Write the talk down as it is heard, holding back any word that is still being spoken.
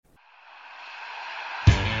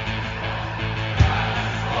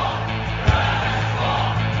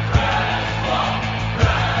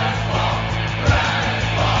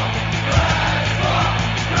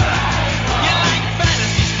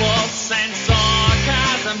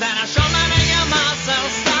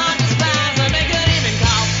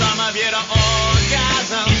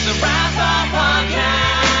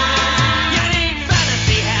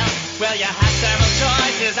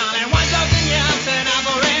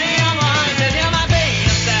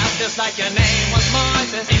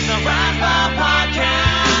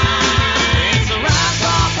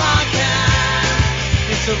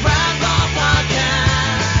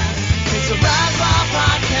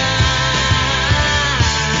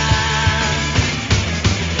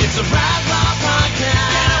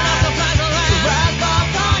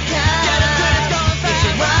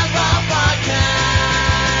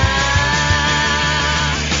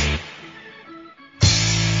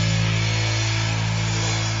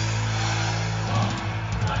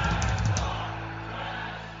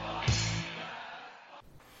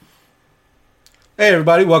Hey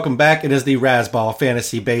everybody, welcome back. It is the Razzball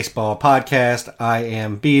Fantasy Baseball Podcast. I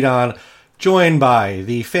am Beadon, joined by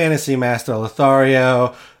the Fantasy Master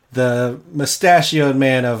Lothario, the mustachioed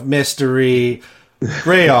man of mystery,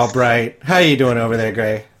 Gray Albright. How you doing over there,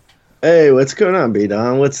 Gray? Hey, what's going on,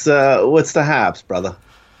 Beadon? What's the haps, brother?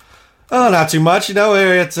 Oh, not too much. You know,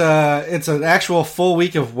 it's an actual full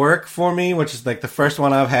week of work for me, which is like the first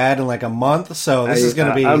one I've had in like a month. So this is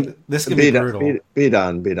gonna be brutal. Be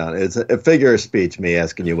done. It's a figure of speech. Me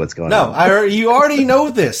asking you what's going on. No, you already know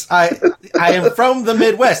this. I am from the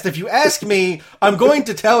Midwest. If you ask me, I'm going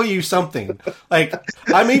to tell you something. Like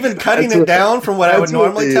I'm even cutting it down from what I would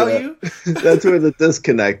normally tell you. That's where the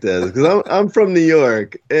disconnect is, because I'm from New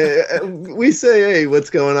York. We say, "Hey, what's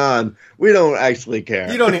going on?" We don't actually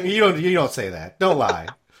care. You don't say that. Don't lie.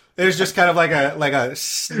 There's just kind of like a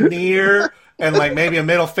sneer and like maybe a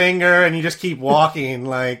middle finger, and you just keep walking.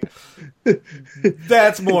 Like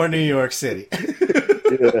that's more New York City.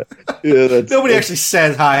 Nobody actually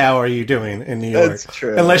says hi. How are you doing in New York? That's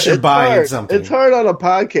true. Unless you're buying something. It's hard on a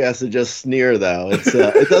podcast to just sneer, though.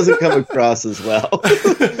 It doesn't come across as well.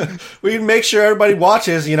 We make sure everybody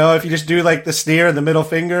watches. You know, if you just do like the sneer and the middle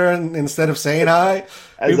finger and, instead of saying hi,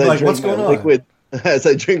 people like, what's going on? As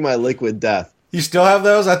I drink my liquid death. You still have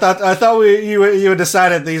those? I thought you had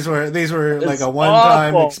decided these were like a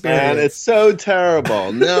one-time experience. Man. It's so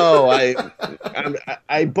terrible. No,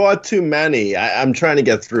 I bought too many. I'm trying to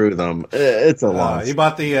get through them. It's a lot. You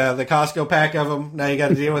bought the Costco pack of them. Now you got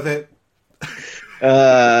to deal with it.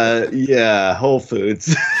 Yeah, Whole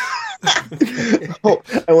Foods.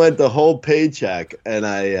 I went the whole paycheck, and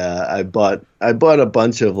I bought a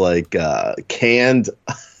bunch of like canned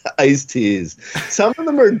iced teas. Some of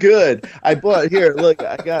them are good. I bought here. Look,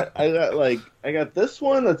 I got this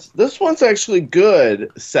one. This one's actually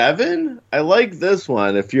good. 7. I like this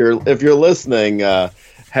one. If you're listening,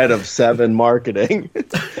 head of 7 marketing.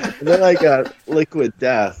 And then I got Liquid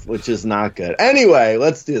Death, which is not good. Anyway,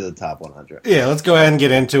 let's do the top 100. Yeah, let's go ahead and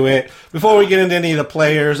get into it. Before we get into any of the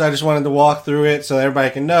players, I just wanted to walk through it so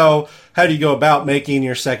everybody can know how do you go about making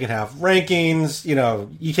your second half rankings. You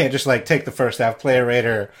know, you can't just like take the first half player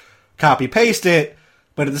rater, copy paste it,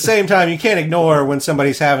 but at the same time, you can't ignore when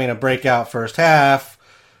somebody's having a breakout first half.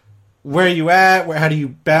 Where are you at? How do you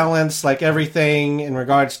balance like everything in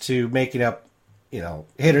regards to making up, you know,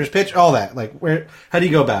 hitters, pitch, all that? Like, how do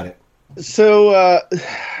you go about it? So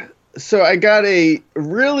I got a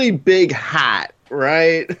really big hat,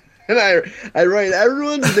 right? And I write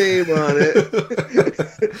everyone's name on it,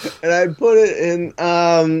 and I put it in.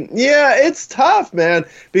 Yeah, it's tough, man,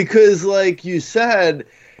 because like you said,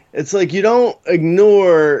 it's like you don't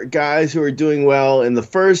ignore guys who are doing well in the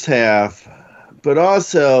first half, but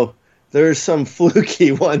also there's some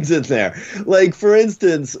fluky ones in there. Like, for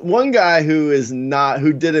instance, one guy who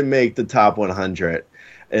didn't make the top 100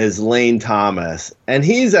 is Lane Thomas, and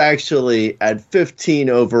he's actually at 15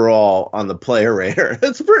 overall on the player rater.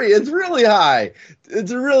 It's really high.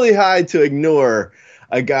 It's really high to ignore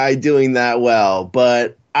a guy doing that well.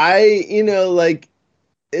 But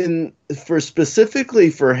specifically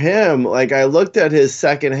for him, like I looked at his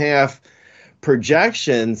second half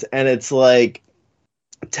projections, and it's like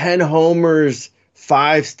 10 homers,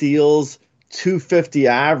 5 steals, 250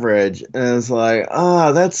 average, and it's like,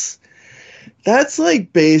 that's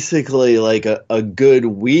like basically like a good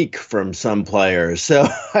week from some players. So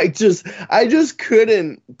I just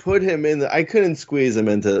couldn't put him in I couldn't squeeze him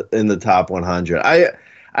in the top 100.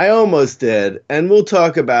 I almost did, and we'll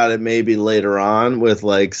talk about it maybe later on with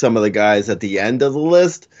like some of the guys at the end of the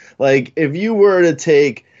list. Like if you were to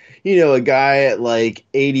take, you know, a guy at like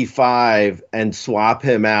 85 and swap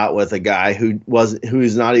him out with a guy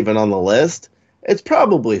who's not even on the list, it's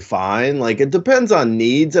probably fine. Like, it depends on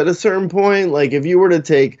needs at a certain point. Like, if you were to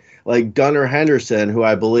take, like, Gunnar Henderson, who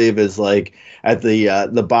I believe is, like, at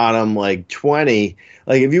the bottom, like, 20,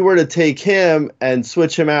 like, if you were to take him and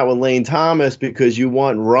switch him out with Lane Thomas because you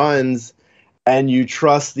want runs and you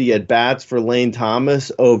trust the at-bats for Lane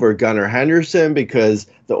Thomas over Gunnar Henderson because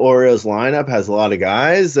the Orioles lineup has a lot of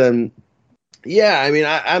guys, and, yeah, I mean,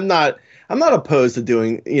 I'm not opposed to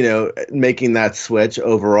doing, you know, making that switch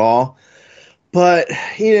overall. But,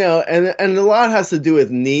 you know, and a lot has to do with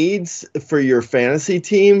needs for your fantasy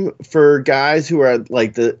team for guys who are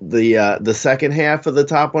like the second half of the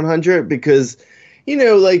top 100, because, you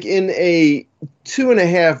know, like in a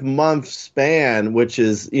 2.5 month span, which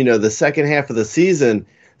is, you know, the second half of the season,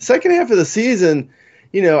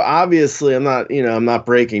 you know, obviously I'm not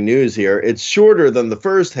breaking news here. It's shorter than the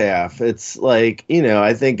first half. It's like, you know,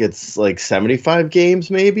 I think it's like 75 games,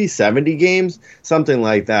 maybe 70 games, something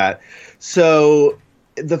like that. So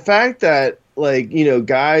the fact that like,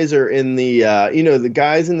 guys are in the, the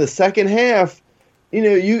guys in the second half,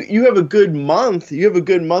 you have a good month. You have a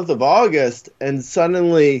good month of August, and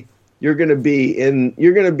suddenly you're going to be in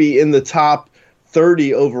the top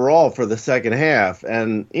 30 overall for the second half.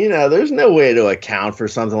 And, there's no way to account for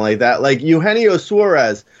something like that. Like Eugenio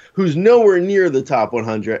Suarez, who's nowhere near the top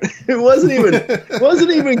 100. It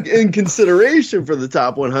wasn't even in consideration for the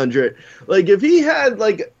top 100. Like if he had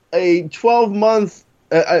like a 12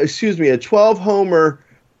 homer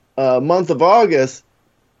month of August,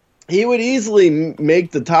 he would easily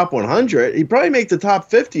make the top 100. He'd probably make the top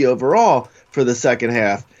 50 overall for the second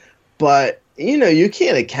half. But, you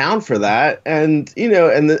can't account for that. And,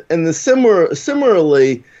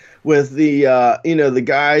 similarly with the, the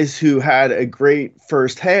guys who had a great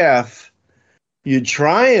first half, you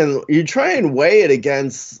try and weigh it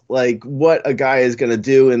against like what a guy is going to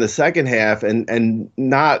do in the second half and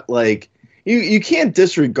not like you can't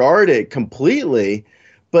disregard it completely.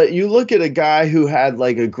 But you look at a guy who had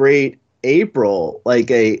like a great April, like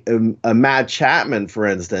a Matt Chapman, for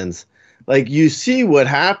instance. Like you see what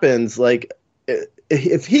happens. Like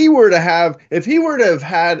if he were to have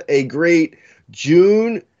had a great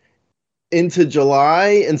June into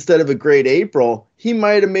July instead of a great April, he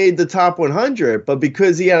might have made the top 100. But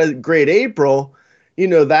because he had a great April,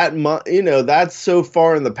 that's so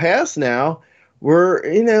far in the past now.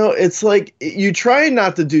 It's like you try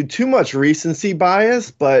not to do too much recency bias,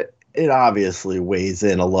 but it obviously weighs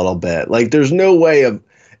in a little bit. Like there's no way of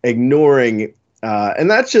ignoring, and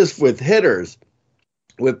that's just with hitters.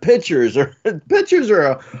 With pitchers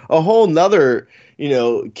are a whole nother,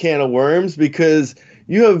 can of worms, because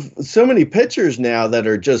you have so many pitchers now that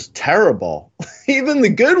are just terrible. Even the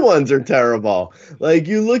good ones are terrible. Like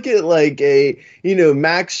you look at like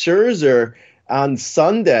Max Scherzer on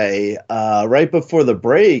Sunday, right before the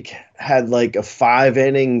break, had like a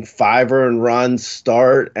 5-inning, 5-earned run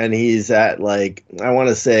start, and he's at like, I want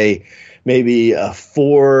to say maybe a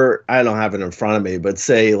 4, I don't have it in front of me, but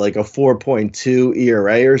say like a 4.2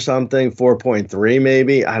 ERA or something, 4.3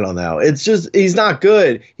 maybe, I don't know. It's just, he's not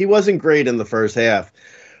good. He wasn't great in the first half.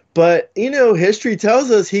 But, history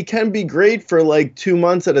tells us he can be great for like 2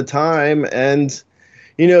 months at a time. And,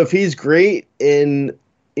 if he's great in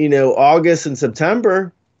August and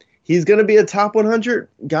September, he's going to be a top 100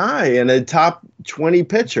 guy and a top 20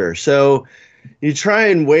 pitcher. So you try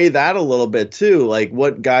and weigh that a little bit too, like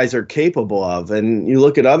what guys are capable of. And you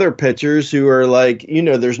look at other pitchers who are like,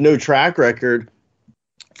 there's no track record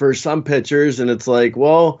for some pitchers. And it's like,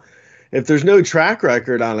 well, if there's no track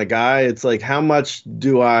record on a guy, it's like, how much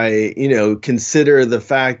do I, consider the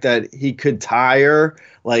fact that he could tire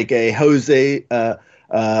like a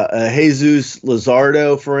Jesus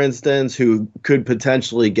Luzardo, for instance, who could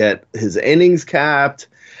potentially get his innings capped,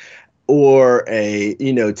 or a,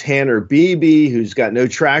 Tanner Beebe, who's got no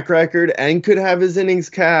track record and could have his innings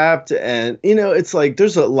capped. And, it's like,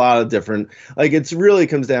 there's a lot of different, like, it's really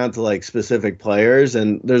comes down to like specific players,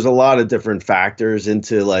 and there's a lot of different factors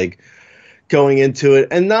into like going into it.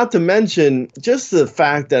 And not to mention just the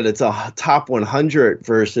fact that it's a top 100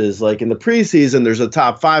 versus like in the preseason, there's a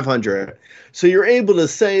top 500. So you're able to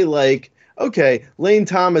say like, okay, Lane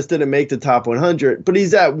Thomas didn't make the top 100, but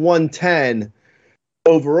he's at 110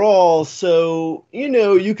 overall. So,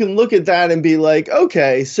 you can look at that and be like,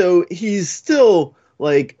 okay, so he's still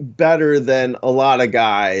like better than a lot of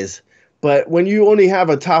guys. But when you only have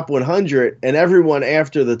a top 100 and everyone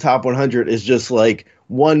after the top 100 is just like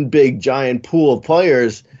one big giant pool of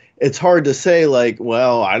players, it's hard to say like,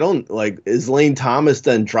 well, I don't like, is Lane Thomas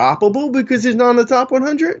then droppable because he's not in the top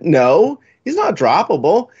 100? No, he's not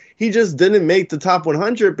droppable. He just didn't make the top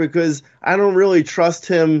 100 because I don't really trust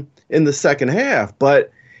him in the second half.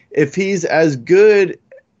 But if he's as good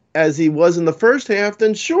as he was in the first half,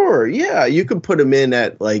 then sure, yeah, you could put him in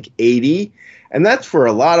at like 80. And that's for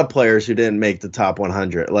a lot of players who didn't make the top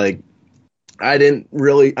 100. Like, I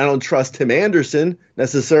don't trust Tim Anderson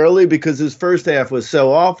necessarily because his first half was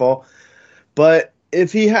so awful. But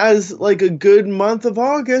if he has like a good month of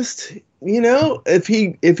August, if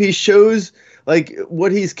he shows like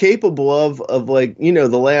what he's capable of like, the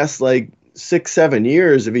last like 6-7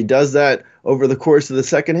 years, if he does that over the course of the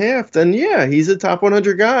second half, then yeah, he's a top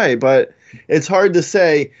 100 guy. But it's hard to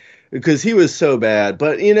say because he was so bad.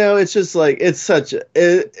 But, it's just like,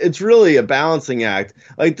 it's really a balancing act.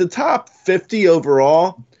 Like the top 50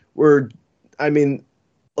 overall I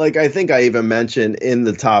think I even mentioned in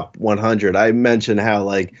the top 100, I mentioned how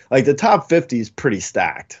like the top 50 is pretty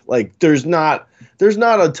stacked. Like there's not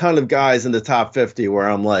a ton of guys in the top 50 where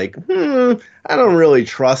I'm like, I don't really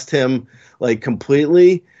trust him like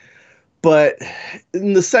completely. but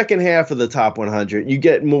in the second half of the top 100, you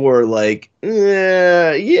get more like,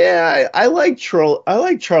 yeah, I like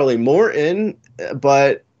Charlie Morton,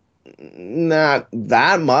 but not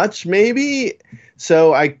that much, maybe.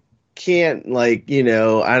 So I can't, like,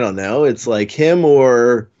 I don't know. It's like him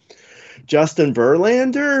or Justin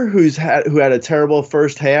Verlander, who had a terrible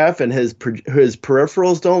first half and his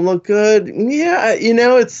peripherals don't look good. Yeah,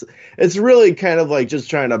 it's really kind of like just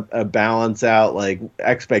trying to balance out like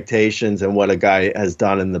expectations and what a guy has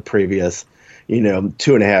done in the previous,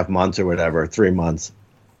 2.5 months or whatever, 3 months.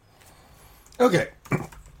 Okay,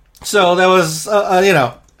 so that was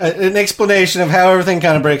an explanation of how everything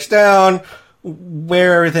kind of breaks down,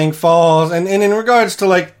 where everything falls, and in regards to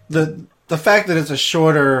like the fact that it's a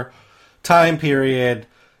shorter time period,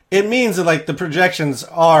 it means that like the projections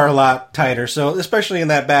are a lot tighter. So especially in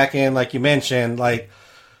that back end, like you mentioned, like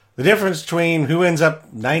the difference between who ends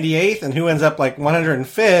up 98th and who ends up like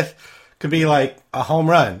 105th could be like a home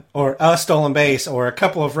run or a stolen base or a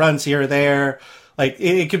couple of runs here or there. Like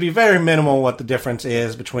it could be very minimal what the difference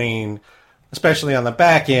is between, especially on the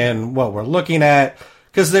back end, what we're looking at,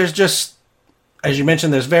 because there's just, as you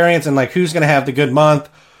mentioned, there's variance in like who's going to have the good month.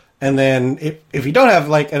 And then if you don't have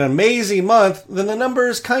like an amazing month, then the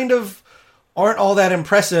numbers kind of aren't all that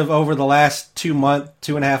impressive over the last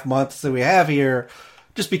 2.5 months that we have here,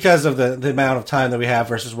 just because of the amount of time that we have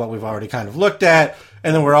versus what we've already kind of looked at.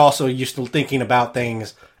 And then we're also used to thinking about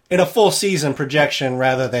things in a full season projection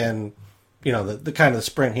rather than, the kind of the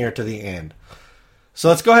sprint here to the end. So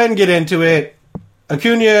let's go ahead and get into it.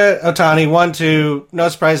 Acuna, Ohtani, 1-2. No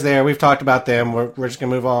surprise there. We've talked about them. We're just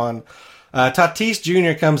going to move on. Tatis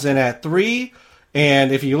Jr. comes in at 3,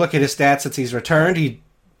 and if you look at his stats since he's returned, he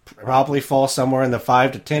probably falls somewhere in the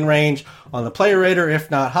 5 to 10 range on the player rater, if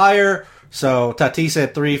not higher. So Tatis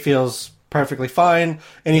at 3 feels perfectly fine.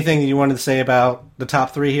 Anything that you wanted to say about the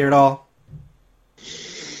top 3 here at all?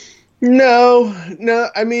 No.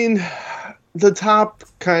 I mean, the top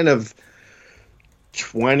kind of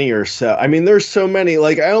 20 or so. I mean, there's so many.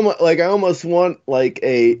 I almost want like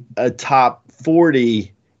a top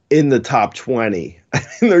 40 in the top 20. I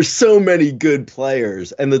mean, there's so many good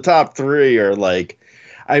players, and the top 3 are like,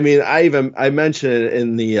 I mean, I mentioned it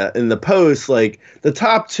in the post, like the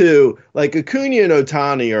top 2, like Acuna and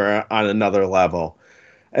Ohtani are on another level,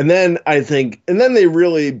 and then they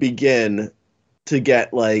really begin to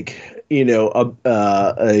get like a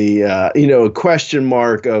question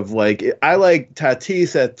mark of like, I like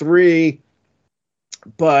Tatis at 3,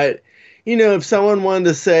 but if someone wanted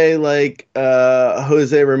to say like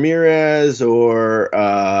Jose Ramirez or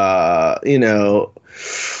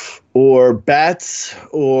or Betts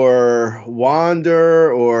or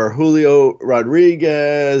Wander or Julio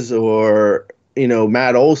Rodriguez or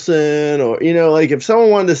Matt Olson or like if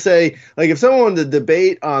someone wanted to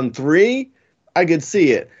debate on 3, I could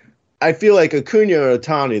see it. I feel like Acuna and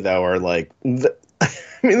Ohtani though are like I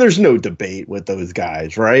mean, there's no debate with those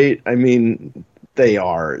guys, right? I mean, they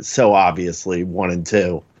are so obviously 1 and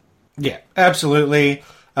 2. Yeah, absolutely.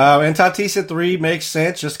 And Tatis at 3 makes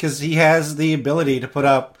sense just because he has the ability to put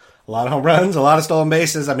up a lot of home runs, a lot of stolen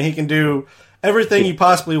bases. I mean, he can do everything you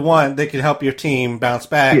possibly want that could help your team bounce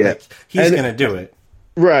back. Yeah. Like, he's going to do it.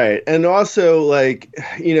 Right. And also, like,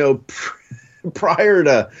 prior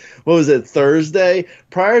to, Thursday?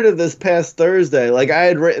 Prior to this past Thursday, like, I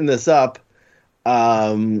had written this up,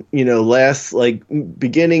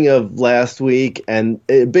 beginning of last week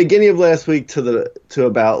to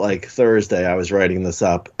about like Thursday, I was writing this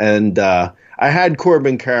up, and I had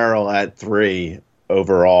Corbin Carroll at 3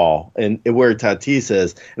 overall, and where Tatis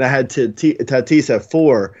is, and I had Tatis at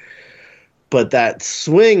 4. But that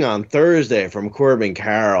swing on Thursday from Corbin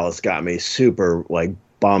Carroll has got me super like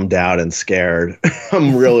bummed out and scared.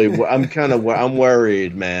 I'm worried,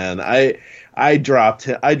 man. I dropped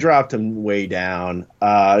him way down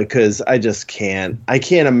because I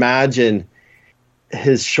can't imagine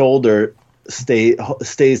his shoulder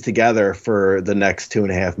stays together for the next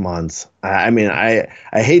 2.5 months. I mean, I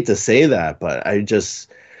hate to say that, but I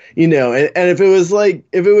just, and if it was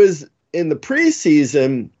in the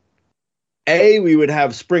preseason, we would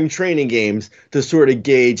have spring training games to sort of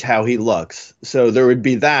gauge how he looks. So there would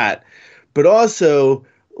be that, but also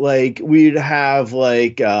like we'd have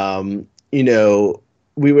like, we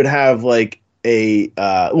would have like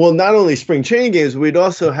not only spring training games, we'd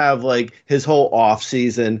also have like his whole off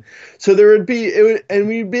season. So and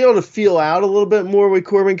we'd be able to feel out a little bit more with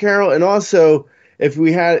Corbin Carroll. And also if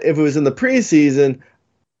it was in the preseason,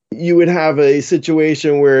 you would have a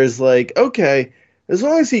situation where it's like, okay, as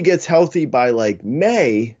long as he gets healthy by like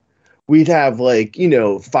May, we'd have like,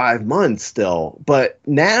 5 months still. But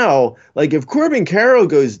now, like if Corbin Carroll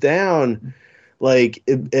goes down like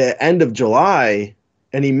end of July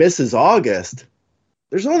and he misses August,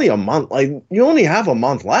 there's only a month. Like you only have a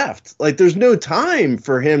month left. Like there's no time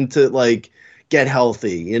for him to like get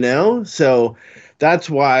healthy, So that's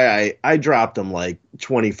why I dropped him like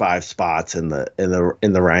 25 spots in the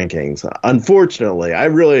rankings. Unfortunately,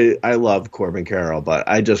 I love Corbin Carroll, but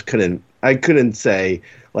I couldn't say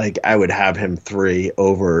like I would have him 3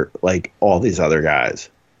 over like all these other guys.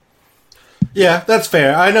 Yeah, that's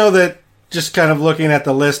fair. I know that just kind of looking at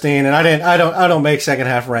the listing, and I don't make second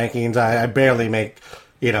half rankings. I barely make,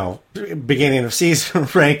 beginning of season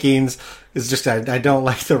rankings. It's just I don't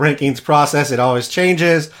like the rankings process. It always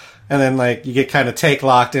changes, and then like you get kind of take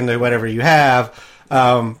locked into whatever you have.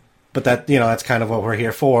 But that that's kind of what we're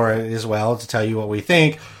here for as well, to tell you what we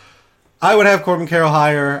think. I would have Corbin Carroll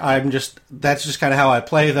higher. That's just kind of how I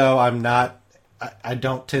play, though. I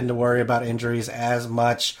don't tend to worry about injuries as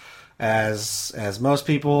much as most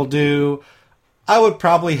people do. I would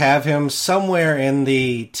probably have him somewhere in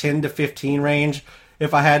the 10 to 15 range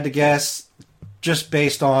if I had to guess, just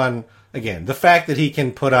based on, again, the fact that he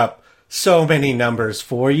can put up so many numbers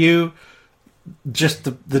for you. Just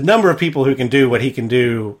the number of people who can do what he can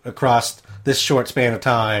do across this short span of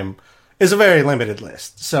time is a very limited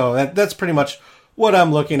list. So that's pretty much what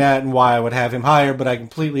I'm looking at and why I would have him higher, but I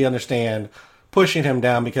completely understand pushing him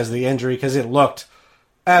down because of the injury, because it looked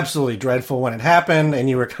absolutely dreadful when it happened, and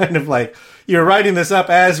you were kind of like, you're writing this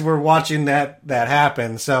up as we're watching that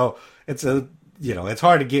happen. So it's it's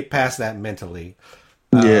hard to get past that mentally.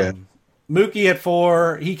 Yeah. Mookie at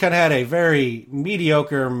 4, he kind of had a very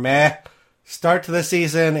mediocre start to the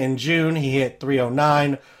season. In June, he hit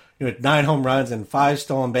 309. He had 9 home runs and 5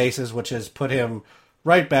 stolen bases, which has put him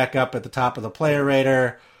right back up at the top of the player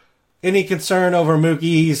rater. Any concern over Mookie?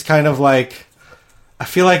 He's kind of like, I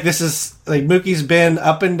feel like this is like Mookie's been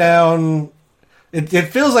up and down. It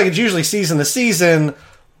feels like it's usually season to season,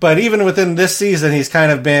 but even within this season, he's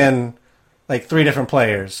kind of been like 3 different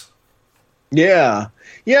players. Yeah.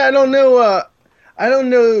 I don't know. I don't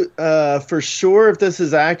know for sure if this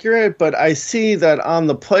is accurate, but I see that on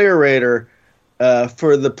the player rater,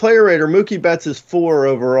 for the player rater, Mookie Betts is 4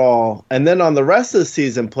 overall, and then on the rest of the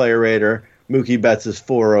season player rater, Mookie Betts is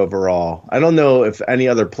 4 overall. I don't know if any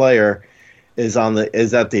other player is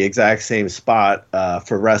at the exact same spot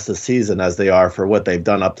for rest of the season as they are for what they've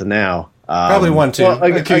done up to now. Probably 1, 2.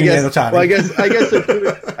 I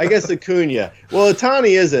guess Acuna. Well,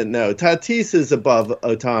 Ohtani isn't. No, Tatis is above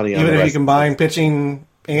Ohtani. Even if you combine pitching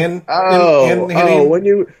and hitting.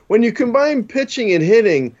 When you combine pitching and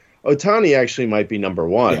hitting, Ohtani actually might be number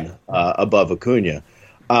 1 above Acuna.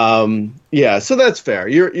 So that's fair.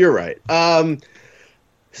 You're right. I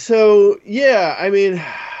mean,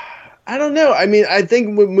 I don't know. I mean, I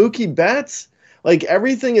think with Mookie Betts, like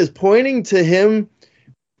everything is pointing to him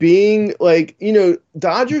being like,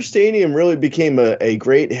 Dodger Stadium really became a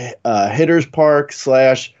great hitter's park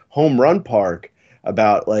 / home run park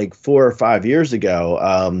about like 4 or 5 years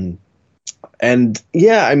ago.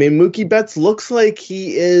 Mookie Betts looks like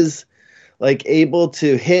he is like able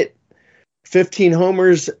to hit 15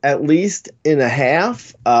 homers at least in a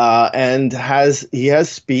half, and he has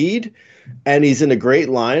speed, and he's in a great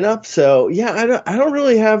lineup. So I don't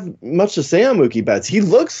really have much to say on Mookie Betts. He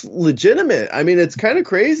looks legitimate. I mean, it's kind of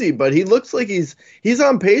crazy, but he looks like he's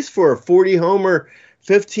on pace for a 40 homer,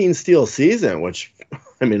 15 steal season, which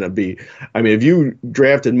if you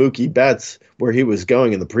drafted Mookie Betts where he was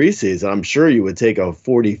going in the preseason, I'm sure you would take a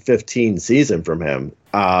 40-15 season from him.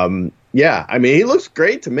 He looks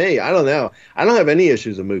great to me. I don't know. I don't have any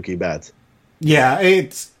issues with Mookie Betts. Yeah,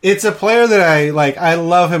 it's a player that I like. I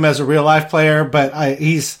love him as a real life player, but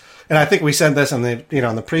and I think we said this in the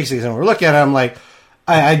in the preseason. We're looking at him like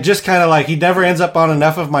I just kind of like he never ends up on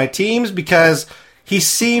enough of my teams because he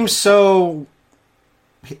seems so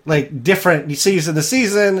like different season to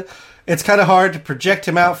season. It's kind of hard to project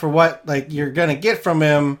him out for what like you're gonna get from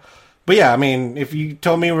him. But yeah, I mean, if you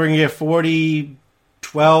told me we're gonna get 40,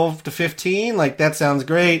 12 to 15, like that sounds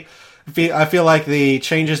great. I feel like the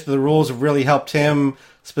changes to the rules have really helped him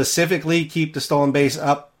specifically keep the stolen base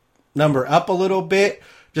number up a little bit,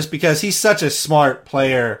 just because he's such a smart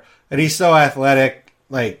player and he's so athletic.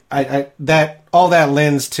 Like that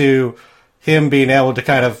lends to him being able to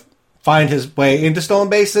kind of find his way into stolen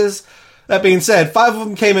bases. That being said, 5 of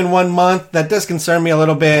them came in 1 month. That does concern me a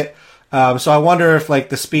little bit. So I wonder if like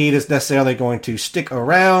the speed is necessarily going to stick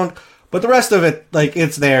around, but the rest of it, like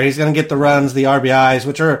it's there. He's going to get the runs, the RBIs,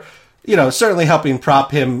 which are, certainly helping prop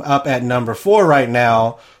him up at number 4 right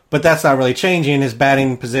now, but that's not really changing. His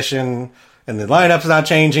batting position and the lineup's not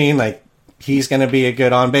changing. Like, he's going to be a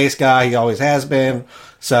good on-base guy. He always has been.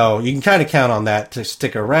 So you can kind of count on that to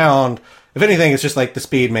stick around. If anything, it's just like the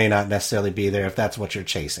speed may not necessarily be there if that's what you're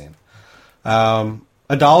chasing.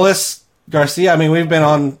 Adolis Garcia, I mean, we've been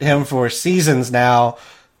on him for seasons now.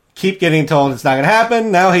 Keep getting told it's not going to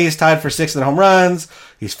happen. Now he's tied for 6th in home runs.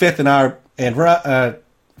 He's fifth in runs,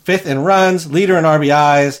 leader in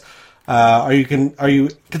RBIs. Are you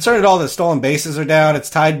concerned at all that stolen bases are down? It's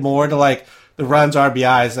tied more to like the runs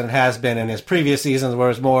RBIs than it has been in his previous seasons, where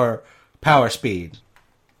it's more power speed.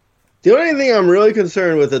 The only thing I'm really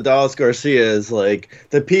concerned with Adolis Garcia is like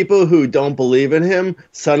the people who don't believe in him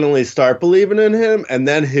suddenly start believing in him, and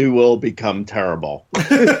then he will become terrible.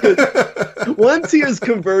 Once he has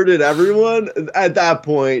converted everyone, at that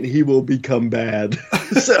point he will become bad.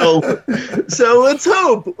 So let's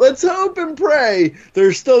hope and pray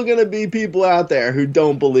there's still going to be people out there who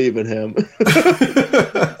don't believe in him.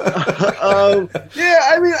 Yeah,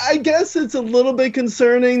 I mean, I guess it's a little bit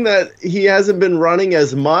concerning that he hasn't been running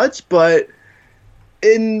as much, but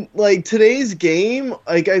in like today's game,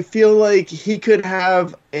 like I feel like he could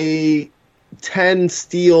have a 10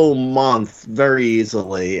 steal month very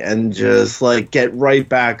easily and just like get right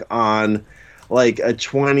back on like a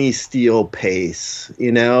 20 steal pace,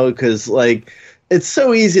 you know, because like it's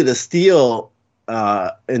so easy to steal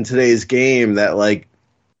in today's game that like,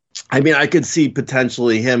 I mean, I could see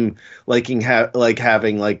potentially him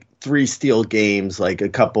having like 3 steal games, like a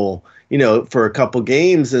couple, you know, for a couple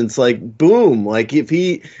games, and it's like boom, like if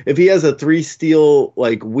he has a 3 steal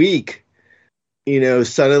like week, you know,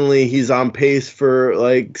 suddenly he's on pace for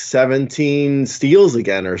like 17 steals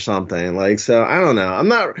again or something. Like, so I don't know. I'm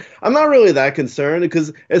not really that concerned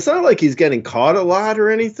because it's not like he's getting caught a lot or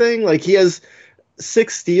anything. Like he has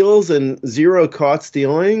 6 steals and 0 caught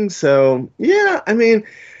stealing. So yeah, I mean,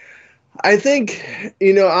 I think,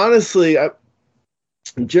 you know, honestly, I'm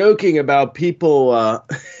joking about people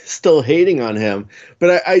still hating on him,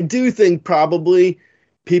 but I do think probably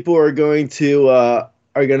people are going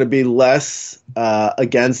to be less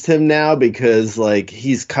against him now because like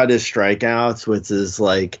he's cut his strikeouts, which is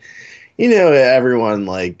like, you know, everyone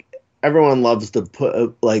loves to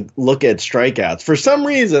look at strikeouts for some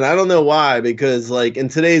reason. I don't know why, because like in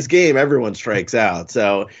today's game, everyone strikes out.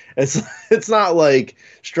 So it's not like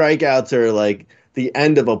strikeouts are like the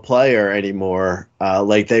end of a player anymore,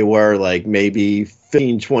 like they were like maybe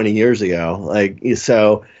 15, 20 years ago. Like,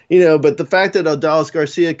 so, you know, but the fact that Adolis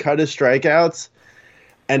Garcia cut his strikeouts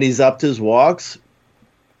and he's upped his walks,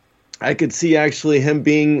 I could see actually him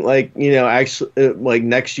being like, you know, actually like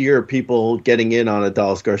next year, people getting in on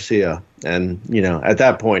Adolis Garcia. And, you know, at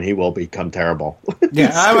that point, he will become terrible.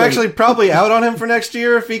 Yeah, I'm actually probably out on him for next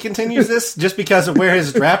year if he continues this, just because of where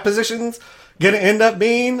his draft position's going to end up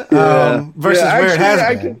being versus where it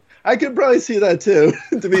has been. I could probably see that too,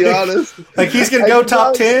 to be honest. Like he's going to go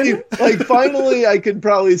top 10? Like finally, I could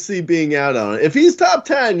probably see being out on it. If he's top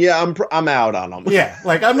 10, yeah, I'm out on him. Yeah,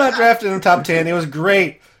 like I'm not drafting him top 10. It was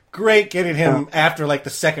great getting him after like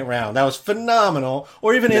the second round. That was phenomenal.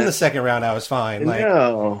 Or even in the second round, I was fine. Like,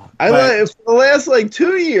 no, for the last like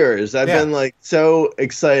 2 years, I've been like so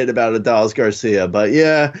excited about Adolis Garcia. But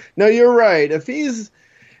yeah, no, you're right. If he's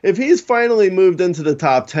finally moved into the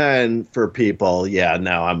top 10 for people, yeah,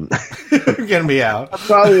 no, I'm gonna be out. I'm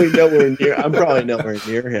probably nowhere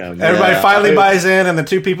near him. Everybody finally buys in, and the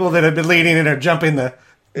 2 people that have been leading it are jumping the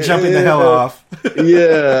hell off.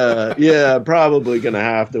 yeah, probably gonna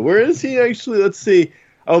have to. Where is he actually? Let's see.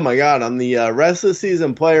 Oh my God, on the rest of the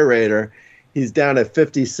season player rater, he's down at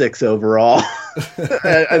 56 overall.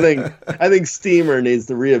 I think Steamer needs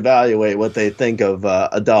to reevaluate what they think of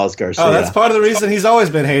Adolis Garcia. Oh, that's part of the reason he's always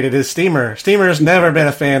been hated is Steamer. Steamer's never been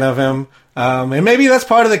a fan of him. And maybe that's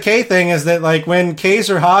part of the K thing is that like when Ks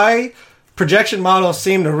are high, projection models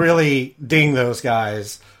seem to really ding those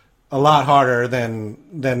guys a lot harder than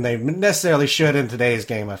they necessarily should in today's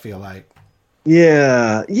game, I feel like.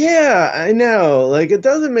 Yeah, I know. Like, it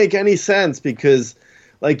doesn't make any sense because,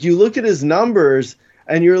 like, you look at his numbers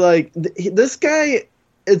and you're like, this guy,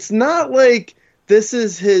 it's not like this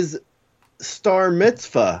is his star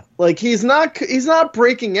mitzvah. Like, he's not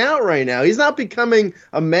breaking out right now. He's not becoming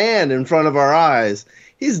a man in front of our eyes.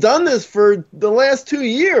 He's done this for the last 2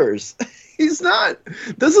 years. This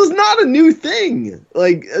is not a new thing.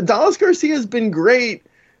 Like, Adolis Garcia has been great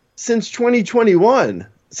since 2021.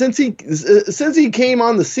 Since he came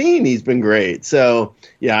on the scene, he's been great. So,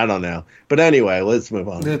 yeah, I don't know. But anyway, let's move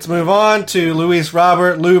on. Let's move on to Luis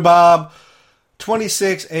Robert, Lou Bob,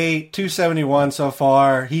 26-8, 271 so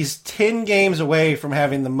far. He's 10 games away from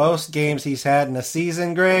having the most games he's had in a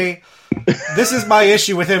season, Gray. This is my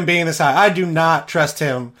issue with him being this high. I do not trust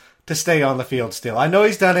him to stay on the field still. I know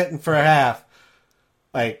he's done it for a half.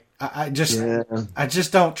 Like, I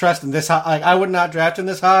just don't trust him this high. Like, I would not draft him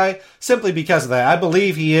this high simply because of that. I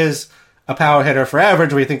believe he is a power hitter for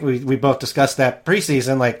average. We think we both discussed that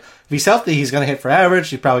preseason. Like, if he's healthy, he's going to hit for average.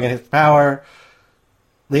 He's probably going to hit for power.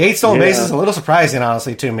 The 8 stolen bases is a little surprising,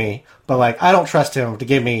 honestly, to me. But, like, I don't trust him to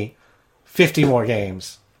give me 50 more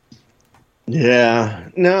games. Yeah.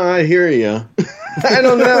 No, I hear you. I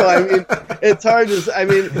don't know. I mean, it's hard to. I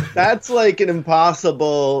mean, that's like an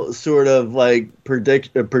impossible sort of like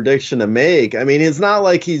prediction to make. I mean, it's not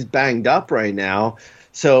like he's banged up right now.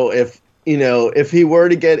 So if he were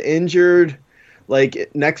to get injured,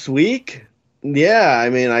 like next week, yeah. I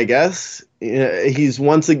mean, I guess he's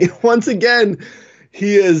once again.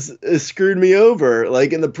 He has screwed me over.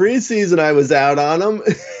 Like in the preseason, I was out on him,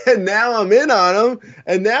 and now I'm in on him,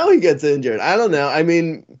 and now he gets injured. I don't know. I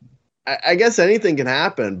mean, I guess anything can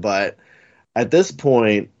happen, but at this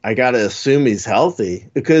point, I got to assume he's healthy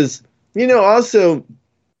because, also,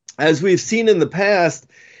 as we've seen in the past,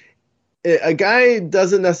 a guy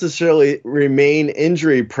doesn't necessarily remain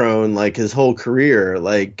injury prone like his whole career.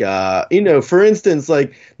 Like, for instance,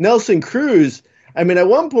 like Nelson Cruz. I mean, at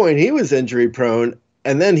one point he was injury prone,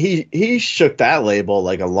 and then he shook that label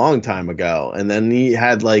like a long time ago. And then he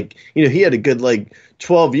had he had a good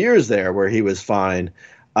 12 years there where he was fine.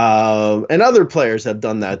 And other players have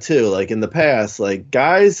done that too. Like in the past, like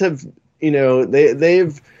guys have,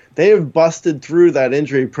 they've busted through that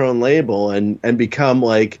injury prone label and become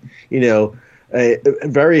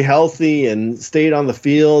very healthy and stayed on the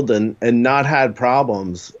field and not had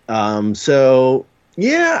problems. So.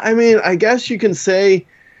 Yeah, I mean, I guess you can say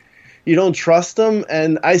you don't trust him,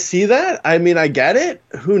 and I see that. I mean, I get it.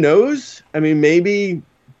 Who knows? I mean, maybe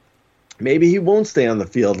he won't stay on the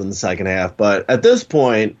field in the second half, but at this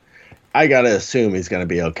point, I got to assume he's going to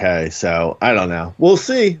be okay. So, I don't know. We'll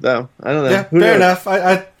see, though. I don't know. Yeah, fair enough.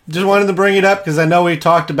 I just wanted to bring it up because I know we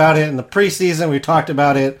talked about it in the preseason. We talked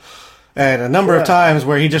about it at a number of times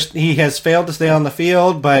where he has failed to stay on the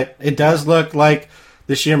field, but it does look like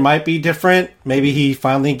this year might be different. Maybe he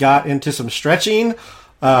finally got into some stretching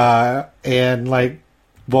and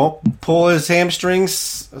won't pull his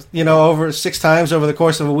hamstrings, over 6 times over the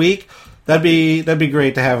course of a week. That'd be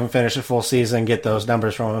great to have him finish a full season and get those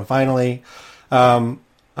numbers from him finally.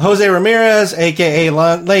 Jose Ramirez, a.k.a.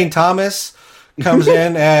 Lane Thomas, comes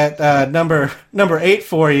in at number 8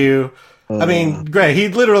 for you. I mean, great. He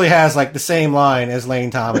literally has the same line as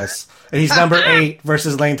Lane Thomas. And he's number 8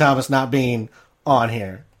 versus Lane Thomas not being on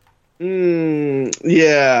here.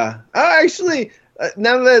 Yeah. Actually,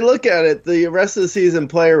 now that I look at it, the rest of the season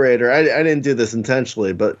player rater, I didn't do this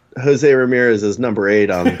intentionally, but Jose Ramirez is number 8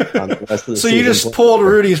 on the rest of the season. So you just pulled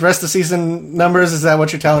Rudy's rest of season numbers? Is that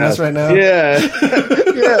what you're telling us right now? Yeah.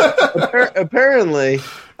 Yeah. Apparently.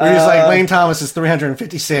 Rudy's Lane Thomas is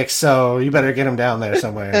 356, so you better get him down there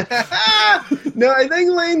somewhere. No, I think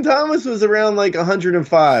Lane Thomas was around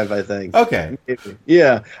 105, I think. Okay.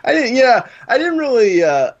 Yeah. I didn't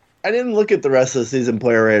look at the rest of the season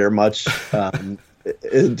player rater much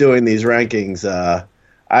doing these rankings.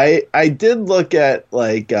 I did look at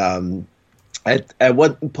at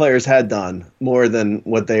what players had done more than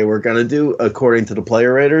what they were going to do according to the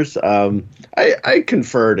player raters. I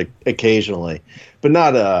conferred occasionally, but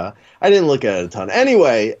not I didn't look at it a ton.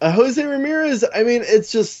 Anyway, Jose Ramirez, I mean,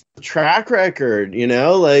 it's just track record,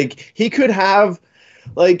 he could have,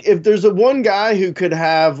 if there's one guy who could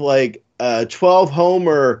have a 12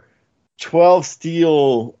 homer, 12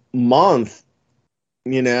 steal month,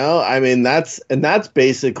 I mean, that's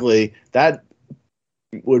basically, that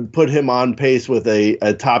would put him on pace with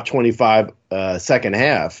a top 25 second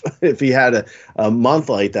half if he had a month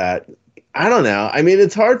like that. I don't know. I mean,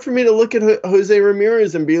 it's hard for me to look at Jose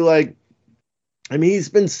Ramirez and be like, I mean, he's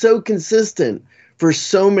been so consistent for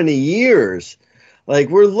so many years.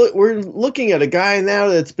 We're looking at a guy now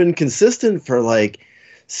that's been consistent for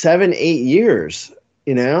 7-8 years.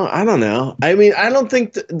 I don't know. I mean, I don't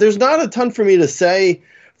think there's not a ton for me to say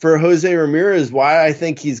for Jose Ramirez why I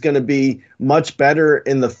think he's going to be much better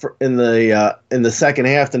in the second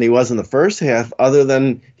half than he was in the first half, other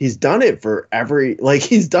than he's done it for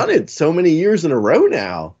he's done it so many years in a row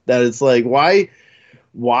now that it's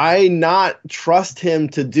why not trust him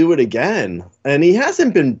to do it again? And he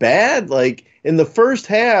hasn't been bad. In the first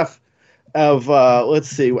half of let's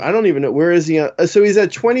see, I don't even know where is he. So he's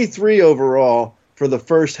at 23 overall for the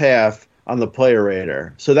first half on the player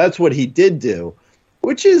rater. So that's what he did do.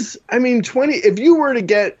 Which is, I mean, 20. If you were to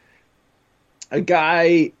get a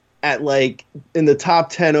guy at in the top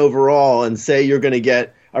 10 overall and say you're going to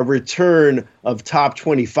get a return of top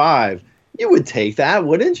 25, you would take that,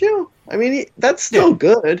 wouldn't you? I mean, that's still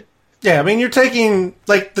good. Yeah, I mean, you're taking,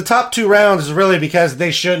 like, the top 2 rounds is really because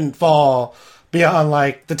they shouldn't fall beyond,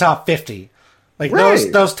 like, the top 50. Like,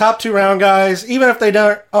 Right. those top 2 round guys, even if they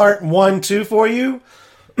aren't 1-2 for you,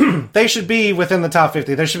 they should be within the top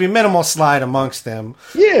 50. There should be minimal slide amongst them.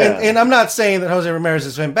 Yeah. And I'm not saying that Jose Ramirez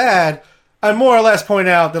has been bad. I more or less point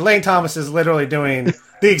out that Lane Thomas is literally doing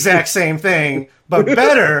the exact same thing, but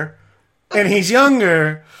better, and he's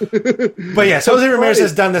younger. But yes, Jose Ramirez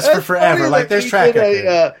has done this for forever. Like, there's track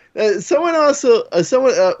record. Someone also,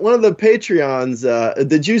 one of the Patreons.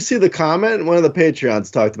 Did you see the comment? One of the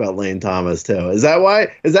Patreons talked about Lane Thomas too. Is that why?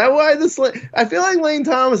 This? I feel like Lane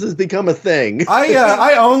Thomas has become a thing.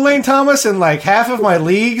 I own Lane Thomas in like half of my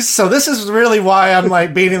leagues, so this is really why I'm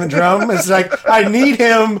like beating the drum. It's like I need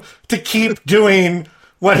him to keep doing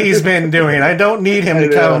what he's been doing. I don't need him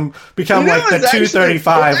to become like the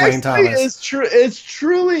 235 Lane Thomas. It's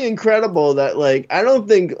truly incredible that, like, I don't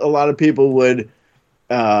think a lot of people would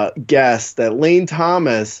guess that Lane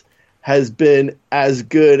Thomas has been as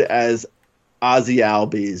good as Ozzy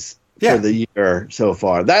Albies for the year so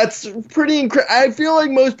far. That's pretty incredible. I feel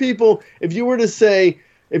like most people, if you were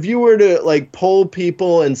to like poll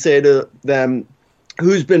people and say to them,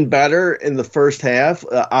 who's been better in the first half,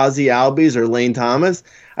 Ozzy Albies or Lane Thomas,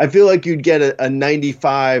 I feel like you'd get a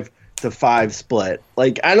 95-5 split.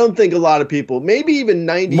 Like, I don't think a lot of people, maybe even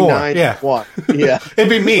 99-1. Yeah. It'd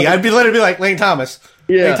be me. I'd be literally like Lane Thomas.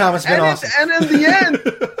 Yeah. Lane Thomas has been awesome. And in the end,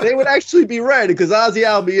 they would actually be right because Ozzy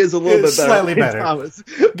Albies is a little bit better. Slightly than better. Thomas.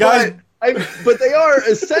 Guys, but they are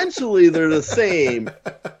essentially, they're the same.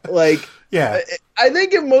 Like, yeah. I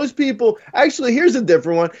think if most people, actually, here's a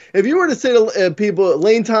different one. If you were to say to people,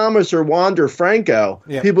 Lane Thomas or Wander Franco,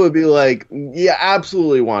 people would be like, yeah,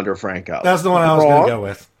 absolutely Wander Franco. That's the one I was going to go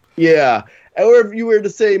with. Yeah. Or if you were to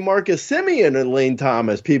say Marcus Semien and Lane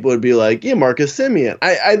Thomas, people would be like, yeah, Marcus Semien.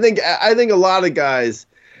 I think a lot of guys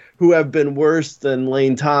who have been worse than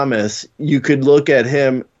Lane Thomas, you could look at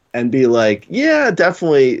him and be like, yeah,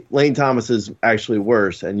 definitely Lane Thomas is actually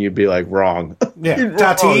worse. And you'd be like, wrong. Yeah.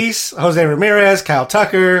 Tatis, Jose Ramirez, Kyle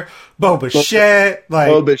Tucker, Bo Bichette,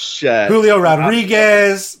 Julio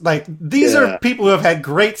Rodriguez. Like, these are people who have had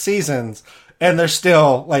great seasons, and they're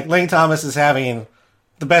still, like, Lane Thomas is having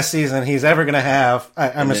the best season he's ever going to have,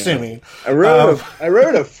 I'm assuming. I wrote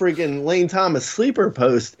a freaking Lane Thomas sleeper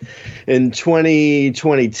post in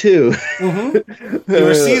 2022. Mm-hmm. You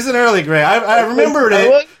were season early, Gray. I remembered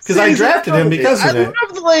it because I drafted him because of it. I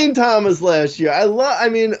loved Lane Thomas last year. I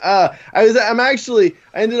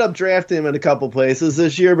ended up drafting him in a couple places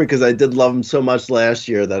this year because I did love him so much last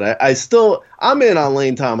year that I'm in on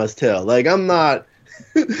Lane Thomas too. Like, I'm not.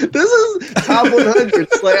 This is top 100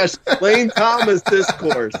 / Lane Thomas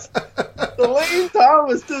discourse. The Lane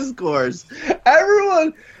Thomas discourse.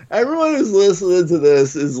 Everyone who's listening to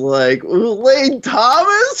this is like, Lane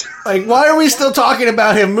Thomas? Like, why are we still talking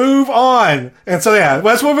about him? Move on. And so, yeah,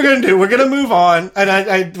 that's what we're going to do. We're going to move on.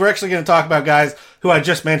 And we're actually going to talk about guys who I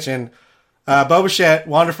just mentioned. Bo Bichette,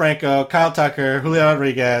 Wander Franco, Kyle Tucker, Julio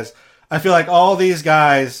Rodriguez. I feel like all these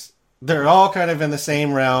guys, they're all kind of in the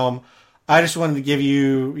same realm. I just wanted to give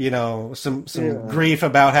you, some grief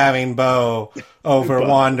about having Bo over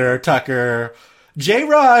Wander, Tucker.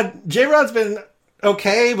 J-Rod's been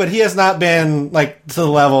okay, but he has not been, like, to the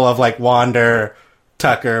level of, like, Wander,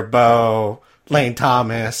 Tucker, Bo, Lane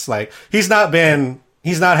Thomas. Like, he's not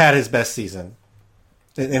had his best season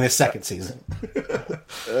in his second season.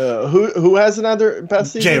 Who has another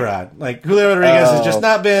best season? J-Rod. Like, Julio Rodriguez has just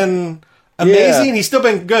not been amazing. Yeah. He's still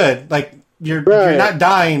been good. Like, you're not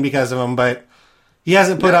dying because of him, but he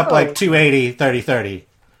hasn't put up like 280, 30-30.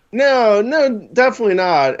 No, definitely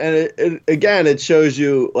not. And it shows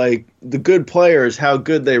you, like, the good players, how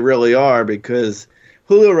good they really are, because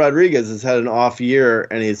Julio Rodriguez has had an off year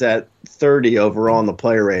and he's at 30 overall on the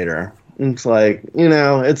player rater. It's like,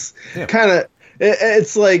 it's kind of,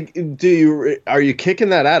 it's like, are you kicking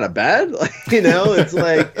that out of bed? Like,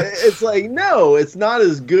 it's like, no, it's not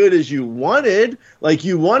as good as you wanted. Like,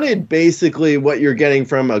 you wanted basically what you're getting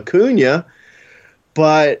from Acuna,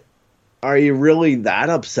 but are you really that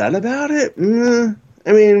upset about it?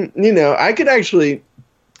 I mean, I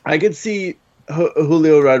could see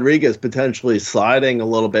Julio Rodriguez potentially sliding a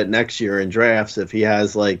little bit next year in drafts if he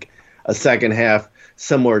has like a second half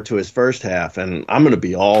similar to his first half, and I'm going to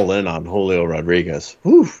be all in on Julio Rodriguez.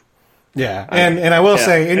 Whew. Yeah, and I will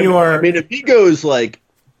say, if he goes like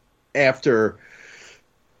after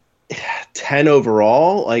 10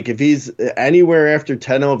 overall, like if he's anywhere after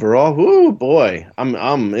 10 overall, whoo boy,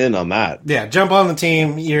 I'm in on that. Yeah, jump on the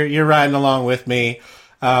team. You're riding along with me.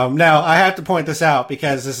 Now I have to point this out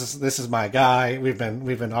because this is my guy. We've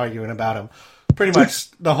been arguing about him. pretty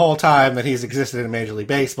much the whole time that he's existed in Major League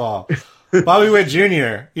Baseball. Bobby Witt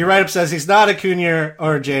Jr., your write-up says he's not Acuna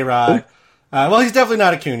or J-Rod. Well, he's definitely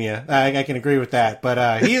not Acuna. I can agree with that.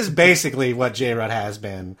 But he is basically what J-Rod has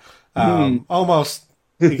been. Almost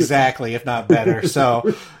exactly, if not better.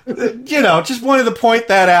 So, just wanted to point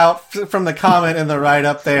that out from the comment in the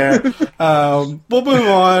write-up there. We'll move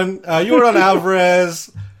on. Yordan Alvarez,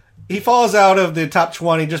 he falls out of the top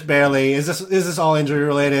 20 just barely. Is this all injury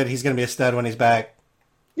related? He's going to be a stud when he's back.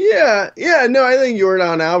 Yeah. No, I think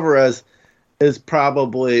Yordan Alvarez is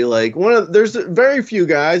probably like there's very few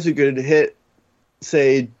guys who could hit,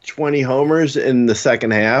 say, 20 homers in the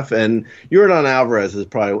second half, and Yordan Alvarez is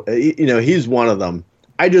probably, he's one of them.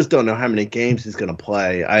 I just don't know how many games he's going to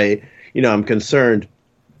play. I'm concerned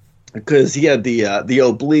because he had the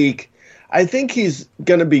oblique. I think he's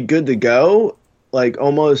going to be good to go, like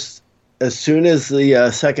almost as soon as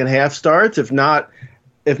the second half starts, if not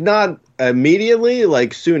immediately,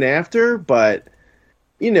 like soon after. But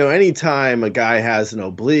anytime a guy has an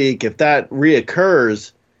oblique, if that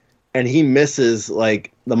reoccurs and he misses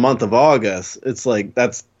like the month of August, it's like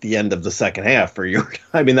that's the end of the second half for you.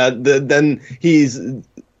 I mean, then he's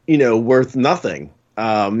worth nothing.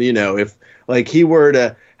 If like he were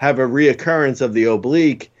to have a reoccurrence of the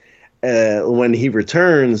oblique when he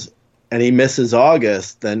returns and he misses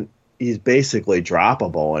August, then he's basically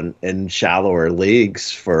droppable in shallower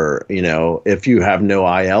leagues for, if you have no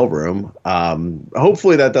IL room.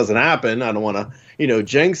 Hopefully that doesn't happen. I don't want to,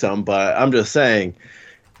 jinx him, but I'm just saying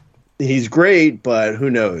he's great, but who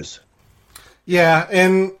knows? Yeah.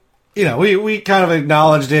 And, we kind of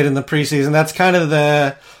acknowledged it in the preseason. That's kind of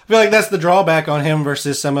I feel like that's the drawback on him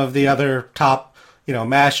versus some of the other top,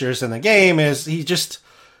 mashers in the game is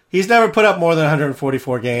he's never put up more than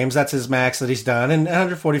 144 games. That's his max that he's done. And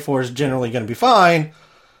 144 is generally going to be fine.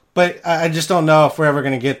 But I just don't know if we're ever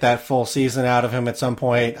going to get that full season out of him at some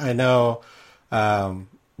point. I know,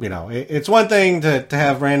 it's one thing to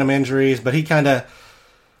have random injuries, but he kind of,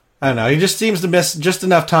 I don't know, he just seems to miss just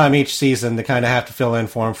enough time each season to kind of have to fill in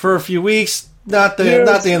for him for a few weeks. Not the end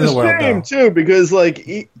of the world, though. Too, because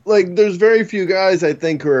there's very few guys I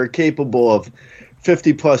think who are capable of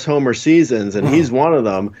 50-plus homer seasons, and he's one of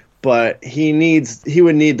them. But he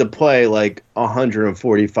would need to play like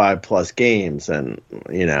 145-plus games, and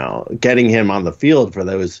getting him on the field for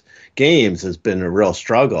those games has been a real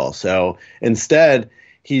struggle. So instead,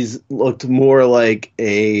 he's looked more like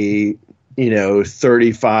a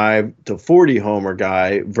 35 to 40 homer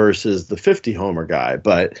guy versus the 50 homer guy.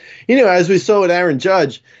 But as we saw with Aaron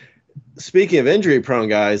Judge, speaking of injury prone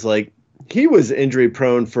guys, like he was injury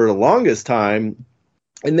prone for the longest time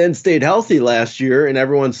and then stayed healthy last year, and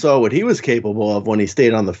everyone saw what he was capable of when he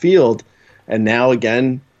stayed on the field, and now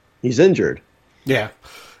again he's injured. Yeah,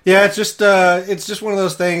 it's just one of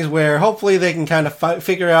those things where hopefully they can kind of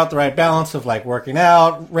figure out the right balance of like working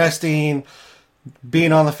out, resting,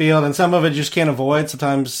 being on the field, and some of it you just can't avoid.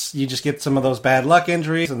 Sometimes you just get some of those bad luck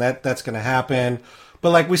injuries, and that's going to happen.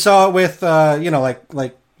 But like we saw it with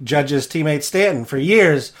like Judge's teammate Stanton for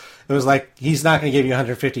years, it was like he's not going to give you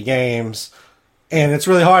 150 games. And it's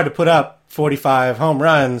really hard to put up 45 home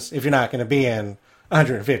runs if you're not going to be in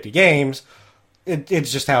 150 games.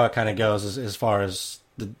 It's just how it kind of goes as far as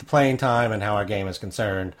the playing time and how our game is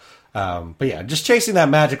concerned. But yeah, just chasing that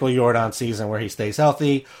magical Yordan season where he stays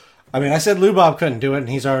healthy. I mean, I said Lou Bob couldn't do it, and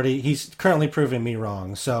he's currently proving me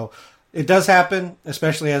wrong. So it does happen,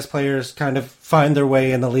 especially as players kind of find their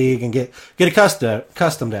way in the league and get accustomed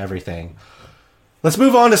to everything. Let's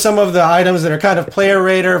move on to some of the items that are kind of player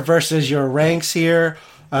rater versus your ranks here.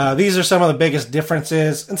 These are some of the biggest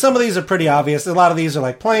differences, and some of these are pretty obvious. A lot of these are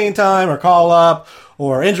like playing time or call-up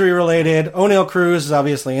or injury-related. O'Neal Cruz is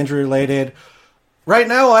obviously injury-related. Right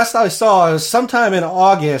now, last I saw, it was sometime in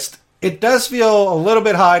August. It does feel a little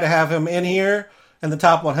bit high to have him in here in the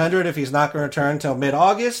top 100 if he's not going to return until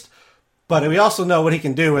mid-August, but we also know what he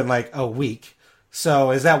can do in like a week.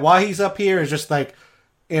 So is that why he's up here? Is just like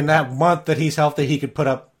in that month that he's healthy, he could put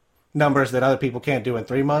up numbers that other people can't do in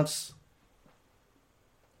 3 months?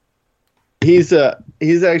 He's like,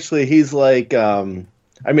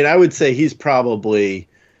 I would say he's probably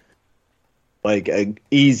like an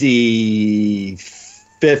easy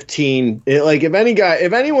 15. Like if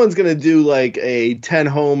anyone's going to do like a 10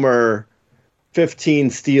 homer, 15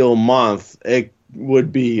 steal month, it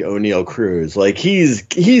would be O'Neal Cruz. Like he's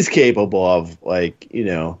capable of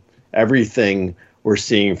everything we're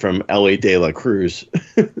seeing from Ellie De La Cruz.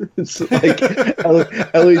 It's like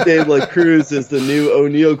Ellie De La Cruz is the new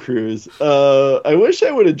O'Neal Cruz. I wish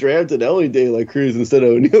I would have drafted Ellie De La Cruz instead of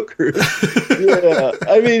O'Neal Cruz. Yeah,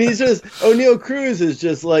 I mean, O'Neal Cruz is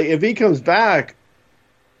just like, if he comes back,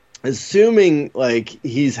 assuming like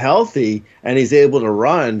he's healthy and he's able to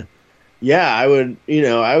run, yeah, I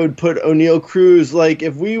would put O'Neal Cruz, like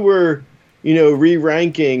if we were,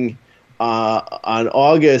 re-ranking on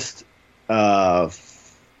August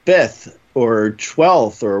 5th or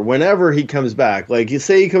 12th or whenever he comes back. Like you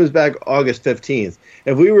say he comes back August 15th.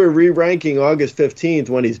 If we were re-ranking August 15th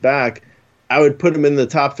when he's back, I would put him in the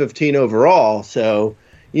top 15 overall. So,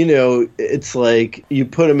 it's like you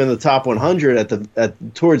put him in the top 100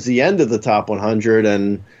 towards the end of the top 100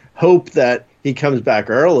 and hope that he comes back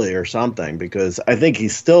early or something, because I think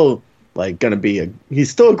he's still like going to be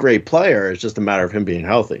he's still a great player. It's just a matter of him being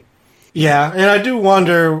healthy. Yeah, and I do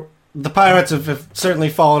wonder, the Pirates have certainly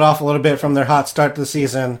fallen off a little bit from their hot start to the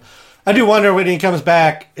season. I do wonder when he comes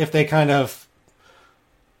back if they kind of,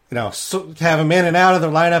 have him in and out of their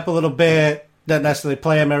lineup a little bit, not necessarily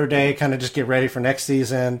play him every day, kind of just get ready for next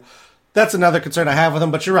season. That's another concern I have with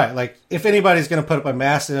him, but you're right. Like, if anybody's going to put up a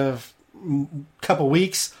massive couple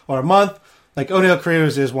weeks or a month, like O'Neal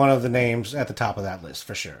Cruz is one of the names at the top of that list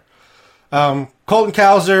for sure. Colton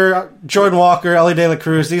Cowser, Jordan Walker, Elly De La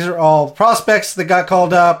Cruz, these are all prospects that got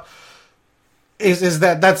called up.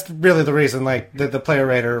 That's really the reason, like the player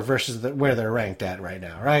rater versus where they're ranked at right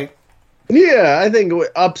now, right? Yeah, I think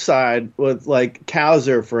upside with like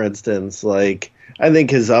Cowser, for instance, like I think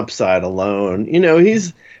his upside alone,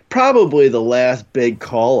 he's probably the last big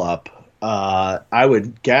call up. I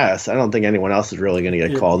would guess. I don't think anyone else is really going to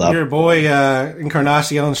get called up. Your boy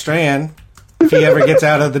Encarnacion Strand, if he ever gets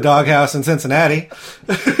out of the doghouse in Cincinnati.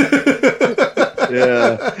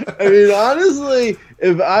 Yeah, I mean, honestly,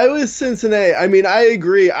 if I was Cincinnati, I mean, I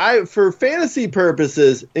agree. For fantasy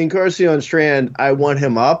purposes, Encarnacion Strand, I want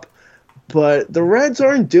him up. But the Reds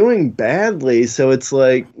aren't doing badly, so it's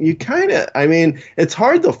like it's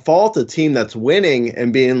hard to fault a team that's winning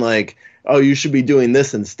and being like, oh, you should be doing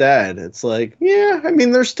this instead. It's like, yeah, I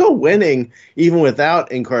mean, they're still winning even without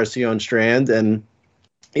Encarnacion Strand, and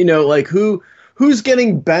like who's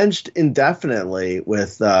getting benched indefinitely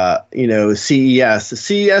with CES. The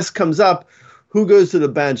CES comes up, who goes to the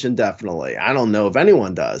bench indefinitely? I don't know if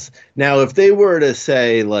anyone does. Now, if they were to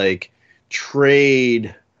say like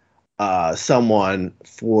trade someone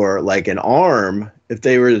for like an arm, if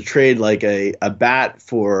they were to trade like a bat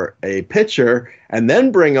for a pitcher and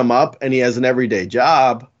then bring him up and he has an everyday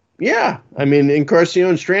job, yeah, I mean,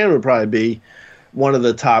 Encarnacion Strand would probably be one of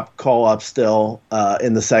the top call-ups still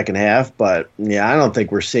in the second half. But, yeah, I don't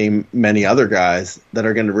think we're seeing many other guys that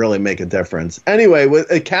are going to really make a difference. Anyway, with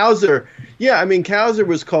Cowser, yeah, I mean, Cowser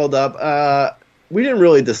was called up. We didn't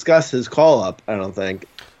really discuss his call-up, I don't think.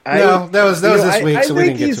 No, that was this week. So I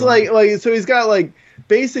think he's like so he's got like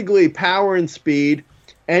basically power and speed,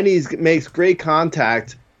 and makes great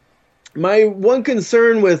contact. My one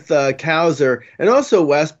concern with Cowser and also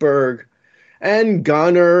Westberg and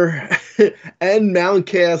Gunnar and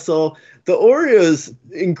Mountcastle, the Orioles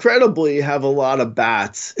incredibly have a lot of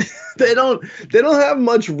bats. they don't have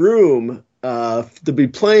much room to be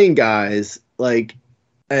playing guys like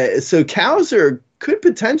so Cowser could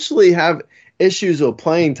potentially have issues with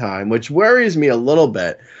playing time, which worries me a little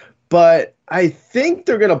bit. But I think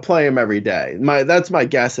they're going to play him every day. That's my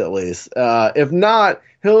guess, at least. If not,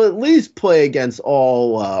 he'll at least play against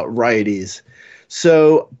all righties.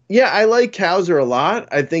 So, yeah, I like Cowser a lot.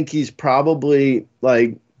 I think he's probably,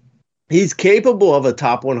 he's capable of a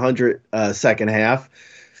top 100 second half.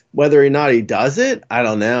 Whether or not he does it, I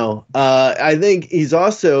don't know. I think he's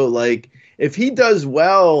also, if he does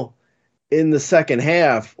well in the second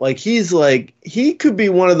half, he could be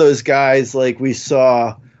one of those guys like we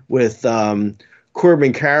saw with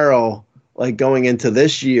Corbin Carroll, going into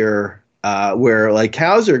this year, where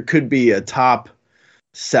Cowser could be a top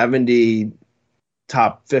 70,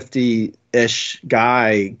 top 50-ish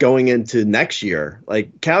guy going into next year.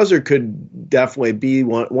 Cowser could definitely be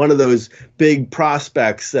one of those big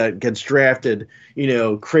prospects that gets drafted,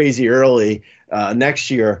 crazy early next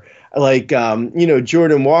year.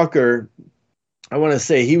 Jordan Walker, I want to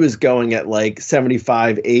say he was going at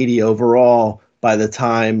 75, 80 overall by the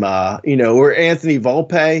time, or Anthony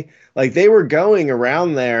Volpe, they were going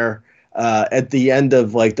around there at the end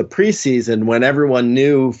of the preseason when everyone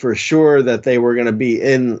knew for sure that they were going to be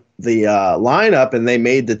in the lineup and they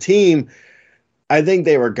made the team. I think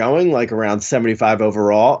they were going around 75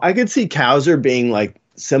 overall. I could see Cowser being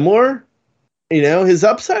similar. His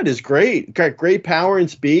upside is great. Got great power and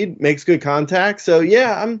speed, makes good contact. So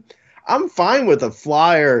yeah, I'm fine with a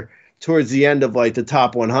flyer towards the end of the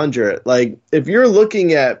top 100. If you're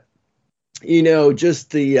looking at, just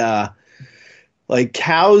the like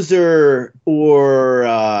Cowser or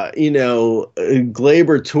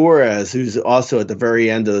Gleyber Torres, who's also at the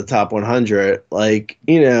very end of the top 100. Like,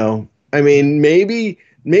 I mean, maybe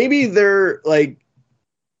they're like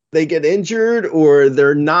they get injured or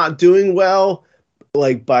they're not doing well,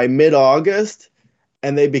 like by mid-August,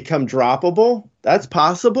 and they become droppable. That's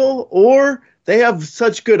possible. Or they have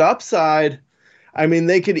such good upside. I mean,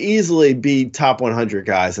 they could easily be top 100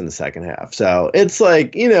 guys in the second half. So it's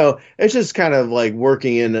like, it's just kind of like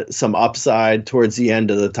working in some upside towards the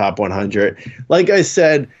end of the top 100. Like I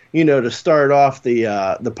said, to start off the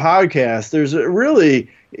podcast, there's a really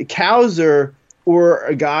Cowser or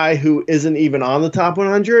a guy who isn't even on the top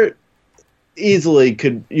 100 easily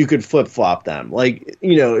you could flip flop them. Like,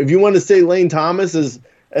 if you want to say Lane Thomas is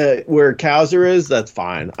where Cowser is, that's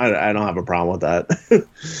fine. I don't have a problem with that.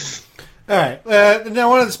 All right. Now, I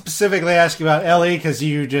wanted to specifically ask you about Ellie because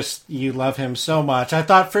you love him so much. I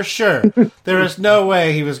thought for sure there was no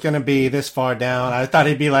way he was going to be this far down. I thought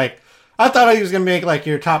he was going to make like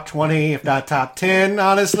your top 20, if not top 10,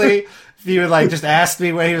 honestly. If you would just ask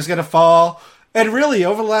me where he was going to fall. And really,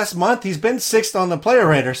 over the last month, he's been 6th on the player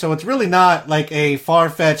rater, so it's really not like a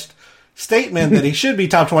far-fetched statement that he should be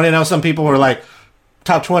top 20. I know some people were like,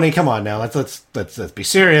 top 20, come on now, let's be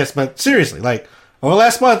serious. But seriously, like, over the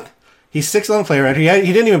last month, he's 6th on the player rater.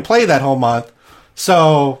 He didn't even play that whole month.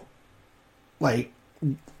 So, like,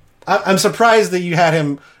 I'm surprised that you had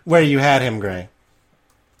him where you had him, Gray.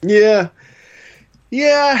 Yeah.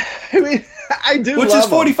 I mean, I do, which love is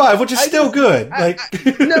 45, him. Which is still good. I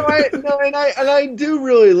do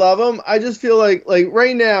really love him. I just feel like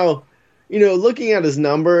right now, looking at his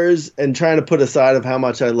numbers and trying to put aside of how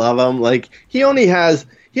much I love him, like he has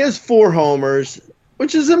 4 homers,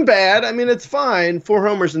 which isn't bad. I mean, it's fine. 4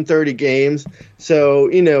 homers in 30 games. So,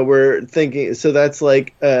 we're thinking, so that's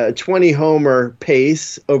like a 20 homer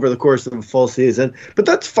pace over the course of a full season. But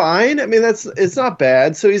that's fine. I mean, it's not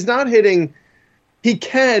bad. So he's not hitting. He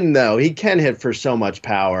can hit for so much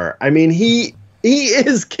power. I mean, he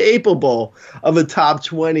is capable of a top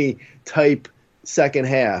 20 type second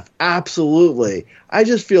half. Absolutely. I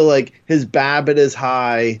just feel like his BABIP is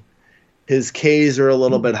high. His Ks are a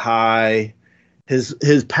little bit high.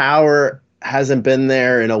 His power hasn't been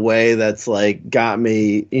there in a way that's like got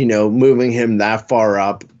me, moving him that far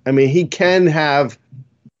up. I mean,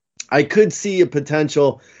 I could see a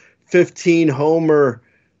potential 15 homer,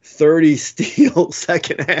 30 steal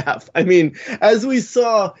second half. I mean, as we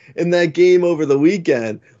saw in that game over the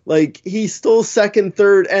weekend, like he stole second,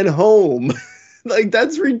 third, and home. Like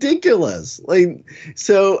that's ridiculous. Like,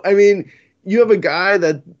 so, I mean, you have a guy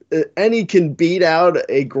that he can beat out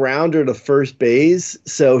a grounder to first base,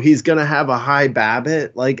 so he's going to have a high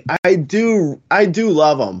BABIP. Like I do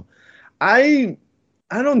love him. I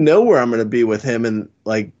don't know where I'm going to be with him in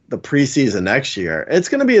like the preseason next year. It's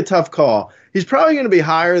going to be a tough call. He's probably going to be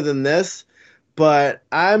higher than this, but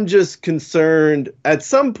I'm just concerned at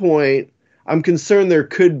some point. I'm concerned there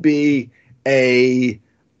could be a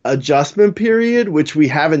adjustment period, which we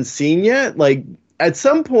haven't seen yet. Like at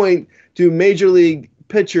some point, do major league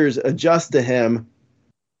pitchers adjust to him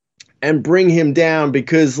and bring him down?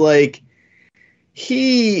 Because like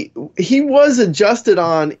he was adjusted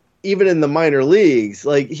on even in the minor leagues.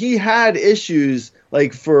 Like he had issues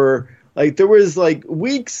there was like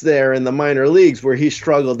weeks there in the minor leagues where he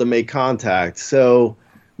struggled to make contact. So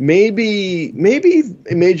maybe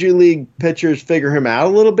major league pitchers figure him out a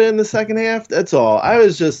little bit in the second half. That's all. I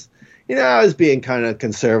was just, I was being kind of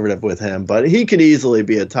conservative with him, but he could easily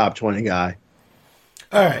be a top 20 guy.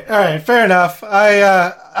 All right, fair enough.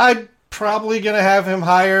 I'm probably going to have him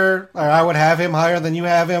higher, or I would have him higher than you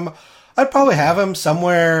have him. I'd probably have him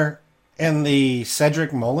somewhere in the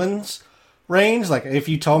Cedric Mullins range. Like if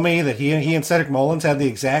you told me that he and Cedric Mullins had the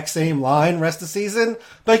exact same line rest of the season,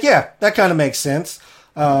 like yeah, that kind of makes sense.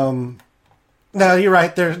 Now you're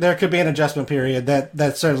right. There could be an adjustment period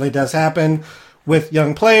that certainly does happen with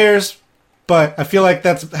young players, but I feel like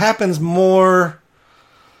that happens more.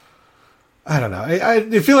 I don't know.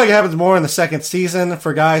 I feel like it happens more in the second season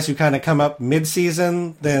for guys who kind of come up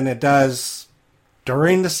mid-season than it does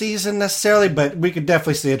during the season necessarily, but we could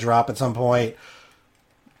definitely see a drop at some point.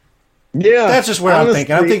 Yeah. That's just where honestly, I'm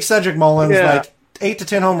thinking. I think Cedric Mullins, like 8 to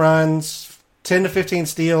 10 home runs, 10 to 15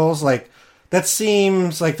 steals, like that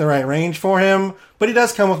seems like the right range for him, but he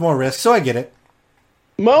does come with more risk, so I get it.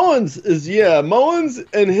 Mullins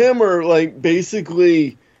and him are like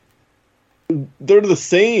basically they're the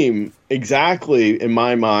same exactly in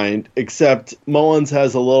my mind, except Mullins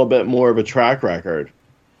has a little bit more of a track record.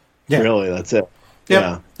 Yeah. Really, that's it. Yep,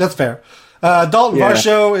 yeah, that's fair. Dalton Yeah.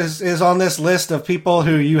 Varsho is on this list of people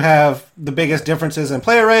who you have the biggest differences in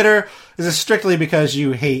player rater. Is this strictly because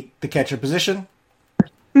you hate the catcher position?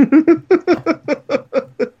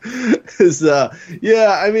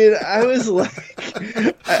 Yeah, I mean, I was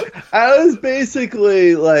like, I was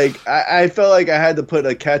basically like, I felt like I had to put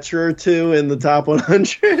a catcher or two in the top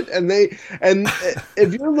 100, and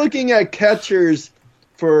if you're looking at catchers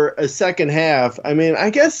for a second half, I mean,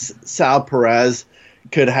 I guess Sal Perez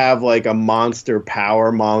could have like a monster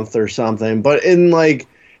power month or something, but in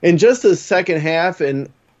just a second half, and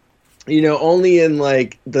only in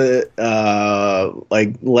like the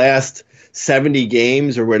last 70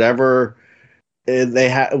 games or whatever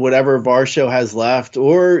whatever Varsho has left,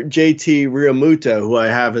 or JT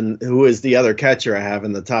Realmuto, who is the other catcher I have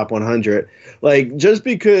in the top 100. Like, just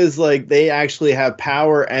because like they actually have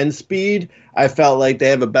power and speed, I felt like they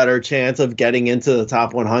have a better chance of getting into the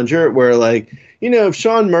top 100. Where like, if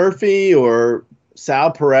Sean Murphy or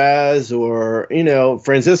Sal Perez or,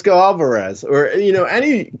 Francisco Alvarez or,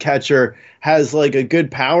 any catcher has like a good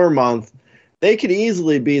power month, they could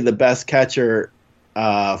easily be the best catcher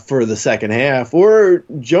for the second half. Or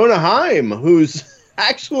Jonah Heim, who's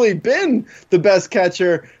actually been the best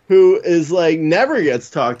catcher, who is like never gets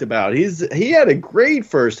talked about. He had a great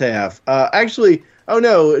first half. Actually, oh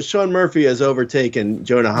no, Sean Murphy has overtaken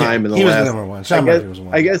Jonah Heim in the last. He was the number one. Sean Murphy was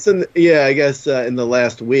one. I guess in the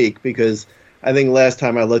last week, because I think last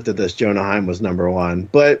time I looked at this, Jonah Heim was number one.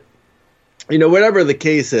 But whatever the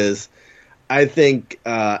case is, I think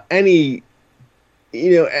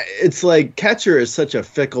it's like catcher is such a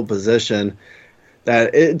fickle position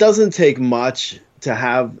that it doesn't take much to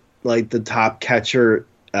have like the top catcher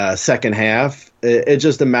second half. It's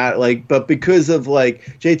just a matter but because of like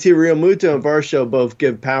JT Realmuto and Varsho both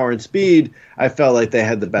give power and speed, I felt like they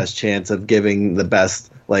had the best chance of giving the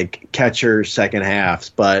best like catcher second halves.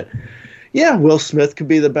 But yeah, Will Smith could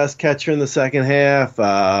be the best catcher in the second half.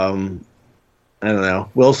 I don't know,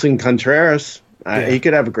 Wilson Contreras. He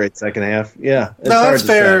could have a great second half. Yeah. No, that's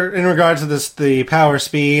fair in regards to the power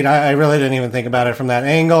speed. I really didn't even think about it from that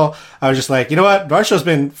angle. I was just like, you know what? Varsho's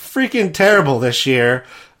been freaking terrible this year,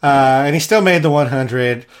 and he still made the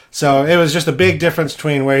 100. So it was just a big difference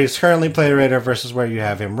between where he's currently player rater versus where you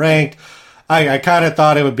have him ranked. I kind of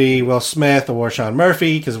thought it would be Will Smith or Sean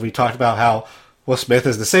Murphy, because we talked about how Will Smith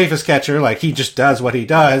is the safest catcher. Like, he just does what he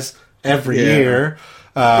does every year.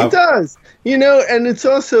 He does. And it's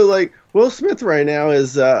also like, Will Smith right now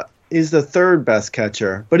is he's the third best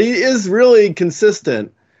catcher, but he is really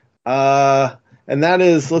consistent. And that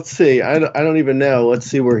is, let's see, I don't even know. Let's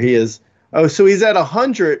see where he is. Oh, so he's at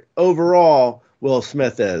 100 overall, Will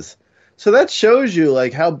Smith is. So that shows you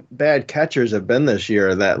like how bad catchers have been this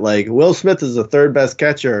year, that like Will Smith is the third best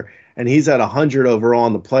catcher and he's at 100 overall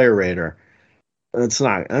on the player rater. It's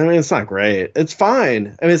not great. It's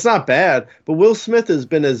fine. I mean, it's not bad, but Will Smith has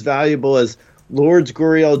been as valuable as Lourdes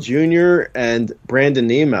Gurriel Jr. and Brandon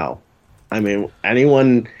Nimmo. I mean,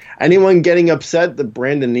 anyone getting upset that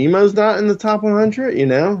Brandon Nemo's not in the top 100?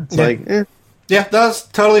 It's like, eh. Yeah, that's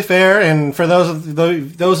totally fair. And for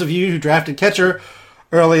those of you who drafted catcher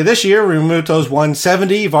early this year, Realmuto's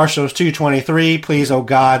 170, Varsho's 223. Please, oh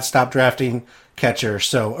God, stop drafting catcher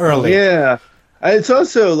so early. Yeah, it's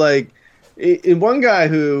also like one guy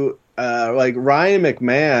who like Ryan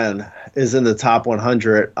McMahon is in the top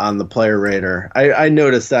 100 on the player rater. I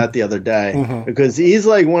noticed that the other day because he's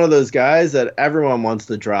like one of those guys that everyone wants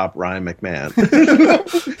to drop. Ryan McMahon.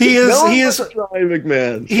 he is Ryan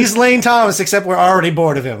McMahon. He's Lane Thomas, except we're already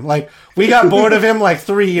bored of him. Like, we got bored of him like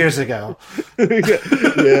 3 years ago.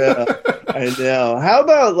 Yeah, I know. How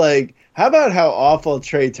about how awful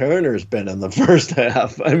Trey Turner's been in the first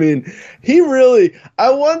half? I mean, I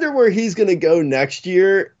wonder where he's going to go next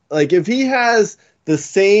year. Like, if he has the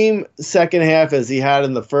same second half as he had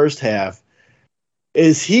in the first half,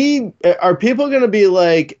 are people going to be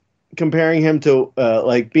like comparing him to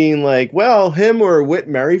like being like, well, him or Whit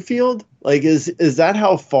Merrifield? Like, is that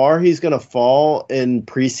how far he's going to fall in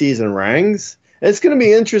preseason ranks? It's going to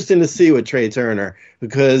be interesting to see with Trey Turner,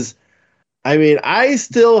 because I mean, I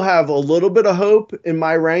still have a little bit of hope in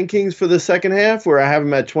my rankings for the second half, where I have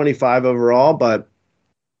him at 25 overall. But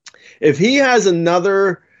if he has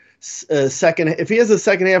another if he has a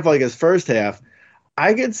second half like his first half,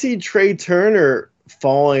 I could see Trey Turner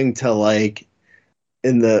falling to like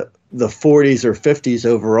in the 40s or 50s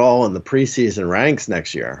overall in the preseason ranks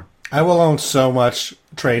next year. I will own so much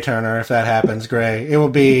Trey Turner if that happens, Gray. It will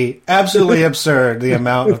be absolutely absurd the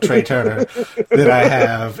amount of Trey Turner that I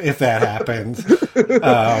have if that happens. Where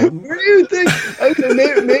do you think? Okay,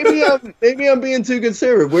 maybe I'm being too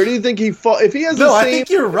conservative. Where do you think he fall? If he has no, I think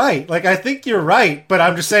you're right. I think you're right. But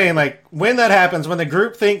I'm just saying, when that happens, when the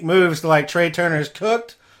groupthink moves to Trey Turner's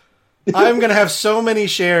cooked, I'm gonna have so many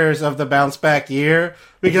shares of the bounce back year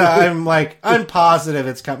because I'm positive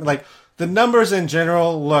it's coming. The numbers in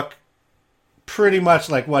general look pretty much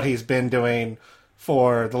like what he's been doing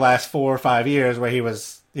for the last 4 or 5 years, where he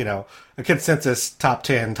was, a consensus top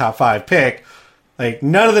 10, top 5 pick.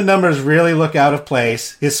 None of the numbers really look out of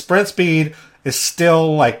place. His sprint speed is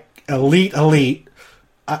still elite.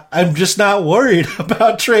 I'm just not worried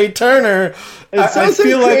about Trey Turner. I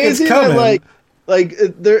feel like it's coming.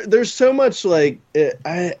 There's so much I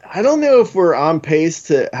don't know if we're on pace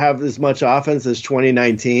to have as much offense as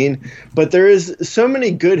 2019, but there is so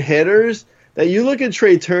many good hitters that you look at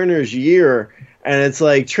Trey Turner's year and it's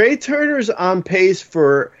Trey Turner's on pace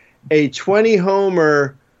for a 20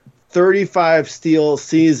 homer, 35 steal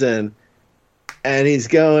season, and he's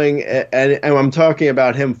going and I'm talking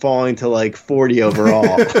about him falling to 40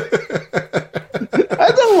 overall.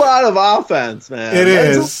 That's a lot of offense, man. It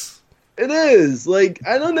is.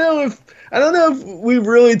 I don't know if we've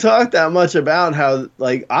really talked that much about how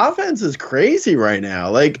offense is crazy right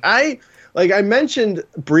now. I mentioned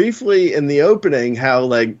briefly in the opening how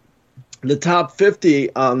the top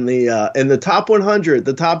 50 on the in the top 100,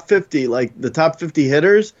 the top 50, the top 50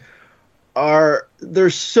 hitters they're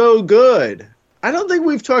so good. I don't think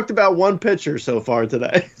we've talked about one pitcher so far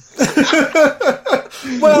today.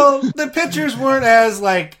 Well, the pitchers weren't as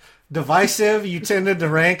divisive. You tended to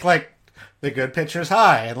rank the good pitchers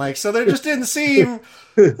high, and so there just didn't seem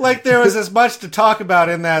like there was as much to talk about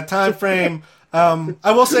in that time frame. I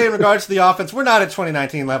will say in regards to the offense, we're not at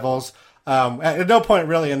 2019 levels. At no point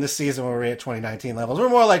really in this season were we at 2019 levels. We're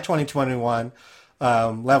more 2021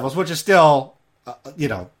 levels, which is still,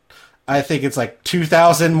 I think it's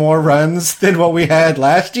 2,000 more runs than what we had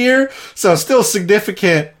last year. So still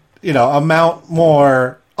significant, amount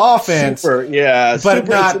more offense. But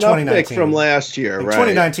not 2019 from last year. Right?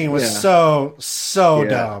 2019 was so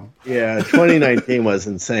dumb. Yeah, 2019 was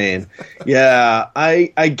insane. Yeah,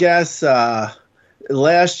 I guess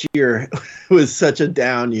last year was such a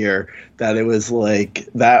down year that it was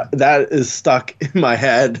that is stuck in my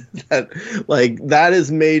head that that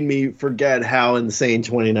has made me forget how insane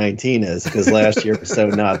 2019 is because last year was so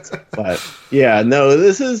nuts. But yeah, no,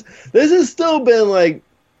 this has still been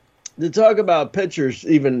to talk about pitchers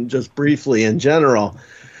even just briefly in general.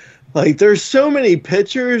 There's so many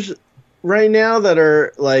pitchers right now that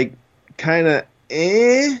are kind of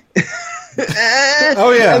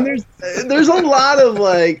Oh yeah, and there's a lot of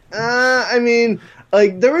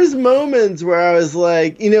there was moments where I was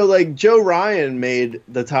Joe Ryan made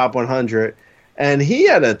the top 100 and he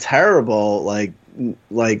had a terrible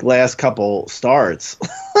last couple starts.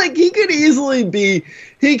 He could easily be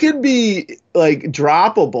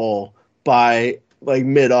droppable by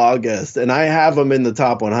mid-August, and I have him in the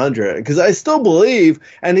top 100 because I still believe,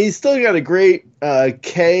 and he's still got a great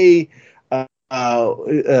K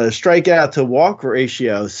strikeout to walk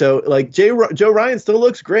ratio. So Joe Ryan still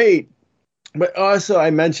looks great. But also,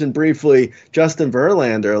 I mentioned briefly Justin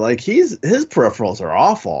Verlander. His peripherals are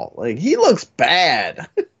awful. He looks bad.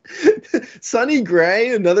 Sonny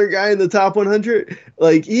Gray, another guy in the top 100.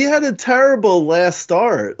 He had a terrible last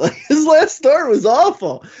start. His last start was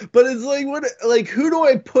awful. But it's what? Who do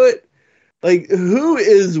I put? Who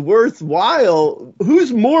is worthwhile?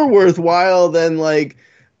 Who's more worthwhile than their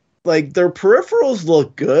peripherals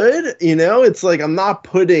look good? It's I'm not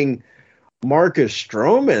putting Marcus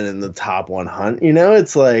Stroman in the top 100.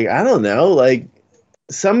 It's I don't know.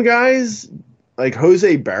 Some guys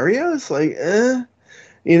Jose Barrios, I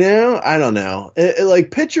don't know.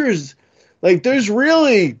 Pitchers, there's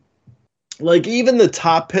really even the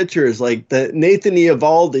top pitchers, the Nathan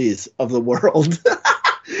Eovaldi's of the world.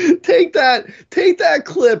 Take that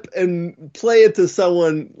clip and play it to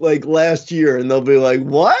someone last year, and they'll be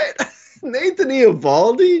what? Nathan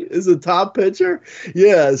Eovaldi is a top pitcher?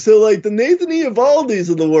 Yeah, so the Nathan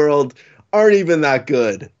Eovaldis of the world aren't even that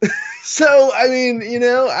good. So, I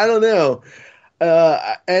don't know.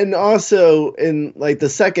 And also in the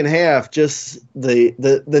second half, just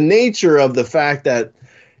the nature of the fact that,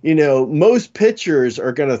 most pitchers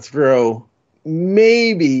are going to throw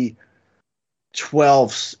maybe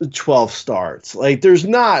 12 starts. Starts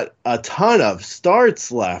not a ton of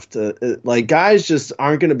starts left. Guys just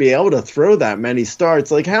aren't going to be able to throw that many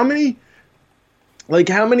starts. How many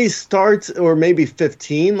starts, or maybe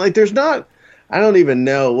 15? There's not I don't even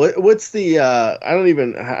know what's the I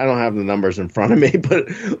don't have the numbers in front of me, but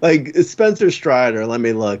like Spencer Strider, let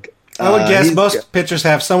me look. I would guess most pitchers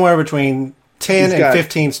have somewhere between 10 and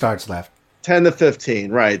 15 starts left. 10 to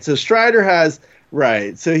 15, right. So Strider has,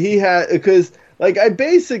 right. So he had, because like I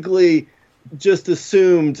basically just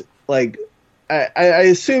assumed like I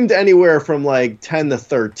assumed anywhere from like 10 to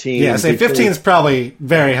 13. Yeah, say 15 is probably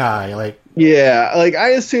very high. Like yeah, like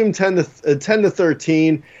I assumed 10 to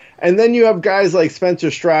 13. And then you have guys like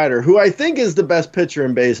Spencer Strider, who I think is the best pitcher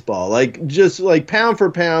in baseball. Like, just like pound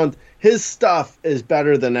for pound, his stuff is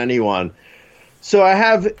better than anyone. So I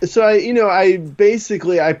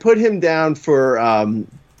put him down for,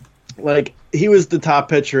 like, he was the top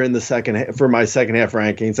pitcher in for my second half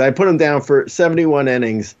rankings. I put him down for 71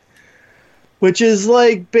 innings, which is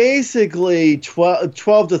like basically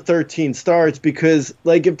 12 to 13 starts, because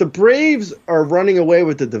like if the Braves are running away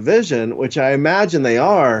with the division, which I imagine they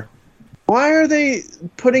are, why are they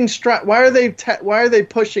pushing Strider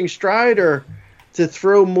to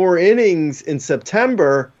throw more innings in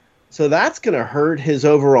September? So that's going to hurt his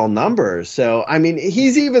overall numbers. So I mean,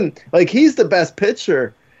 he's the best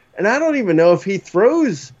pitcher, and I don't even know if he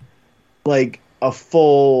throws like a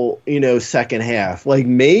full, second half. Like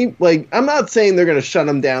I'm not saying they're going to shut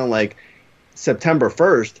him down like September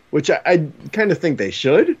 1st, which I kind of think they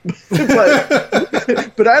should,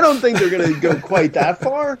 but I don't think they're going to go quite that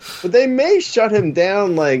far. But they may shut him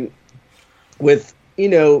down like with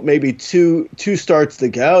maybe two starts to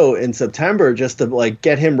go in September, just to like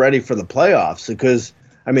get him ready for the playoffs. Because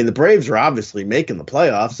I mean, the Braves are obviously making the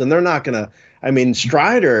playoffs, and they're not going to. I mean,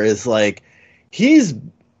 Strider is like, he's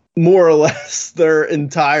more or less their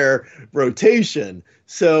entire rotation.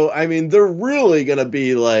 So, I mean, they're really going to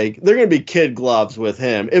be like, they're going to be kid gloves with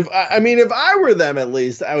him. If I were them, at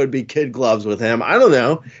least I would be kid gloves with him. I don't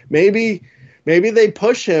know. Maybe they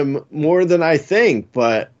push him more than I think,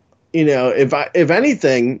 but if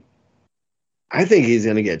anything, I think he's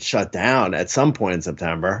going to get shut down at some point in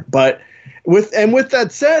September. But with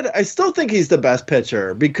that said, I still think he's the best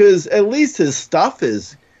pitcher, because at least his stuff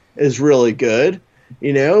is really good.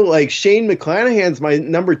 Like Shane McClanahan's my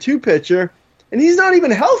number 2 pitcher, and he's not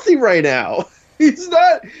even healthy right now. He's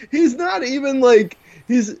not even like,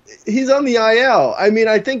 he's on the IL. I mean,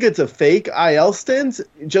 I think it's a fake IL stint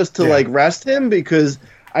just to like rest him, because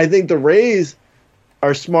I think the Rays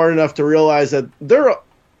are smart enough to realize that they're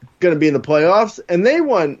going to be in the playoffs, and they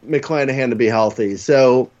want McClanahan to be healthy.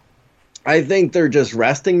 So I think they're just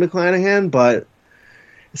resting McClanahan, but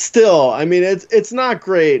still, I mean, it's not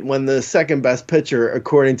great when the second best pitcher,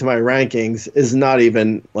 according to my rankings, is not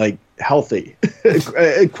even like healthy,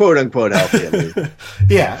 quote unquote healthy at least.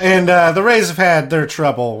 Yeah, and the Rays have had their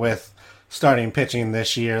trouble with starting pitching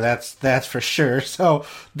this year. That's for sure. So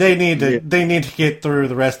they need to get through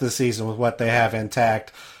the rest of the season with what they have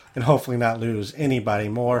intact, and hopefully not lose anybody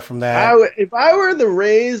more from that. If I were the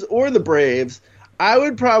Rays or the Braves, I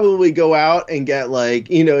would probably go out and get like,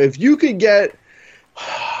 if you could get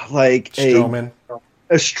like Stroman.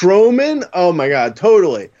 A Stroman, oh my God,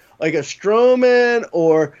 totally. Like a Stroman,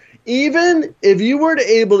 or even if you were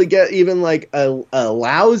able to get even like a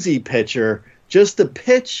lousy pitcher just to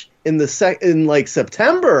pitch in like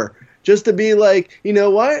September, just to be like, you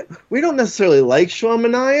know what? We don't necessarily like Sean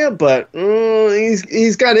Manaea, but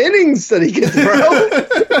he's got innings that he can throw.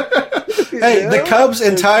 Hey, the Cubs'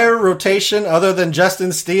 entire rotation, other than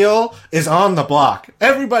Justin Steele, is on the block.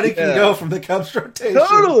 Everybody can go from the Cubs' rotation.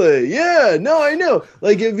 Totally, yeah. No, I know.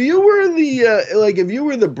 Like if you were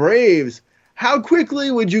the Braves, how quickly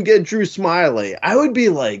would you get Drew Smyly? I would be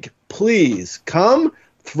like, please come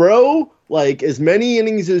throw like as many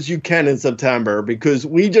innings as you can in September, because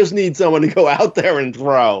we just need someone to go out there and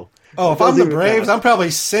throw. Oh, if I'm the Braves, I'm probably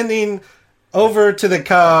sending over to the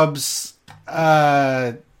Cubs,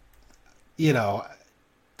 some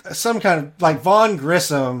kind of like Vaughn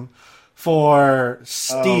Grissom for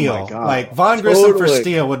Steele. Oh like Vaughn Grissom for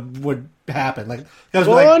Steele would happen. Like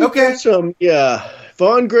Vaughn Grissom, yeah.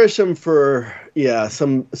 Vaughn Grissom for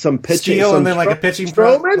some pitching. Steele, and then like a pitching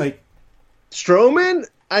Stroman. Stroman.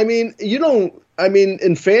 I mean,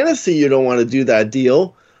 in fantasy, you don't want to do that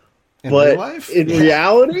deal. In real life? In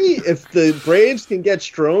reality, if the Braves can get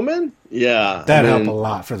Stroman, that'd help a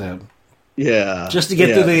lot for them. Yeah. Just to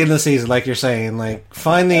get through the end of the season, like you're saying, like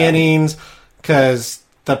find the innings, because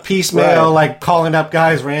the piecemeal, like calling up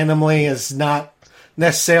guys randomly, has not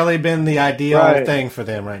necessarily been the ideal thing for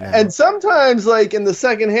them right now. And sometimes, like in the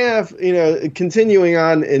second half, continuing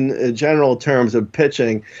on in general terms of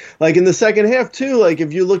pitching, like in the second half too, like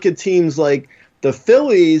if you look at teams like the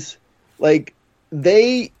Phillies, like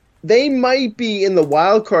they might be in the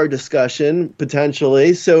wild card discussion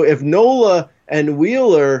potentially. So if Nola and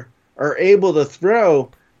Wheeler are able to throw,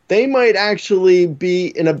 they might actually be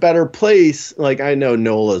in a better place. Like, I know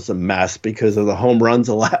Nola's a mess because of the home runs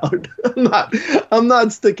allowed. I'm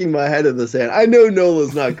not sticking my head in the sand. I know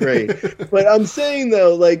Nola's not great, but I'm saying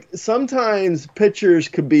though, like sometimes pitchers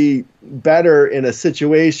could be better in a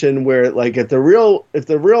situation where, like, if the real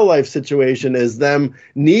life situation is them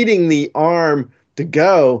needing the arm to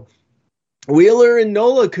go, Wheeler and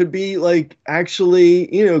Nola could be like actually,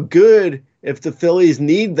 good if the Phillies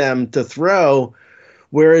need them to throw.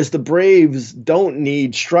 Whereas the Braves don't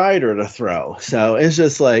need Strider to throw. So it's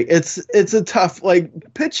just like, it's a tough, like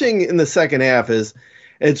pitching in the second half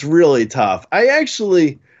it's really tough. I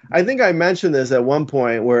think I mentioned this at one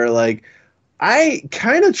point where like, I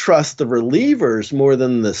kind of trust the relievers more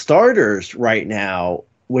than the starters right now,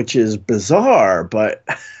 which is bizarre, but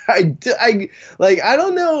I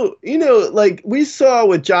don't know, like we saw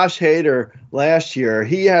with Josh Hader last year,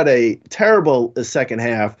 he had a terrible second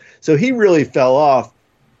half. So he really fell off.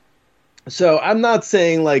 So I'm not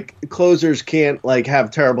saying like closers can't like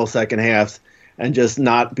have terrible second halves and just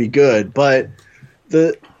not be good, but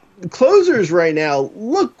the closers right now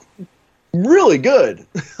look really good.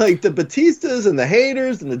 Like the Batistas and the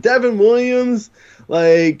Haders and the Devin Williams,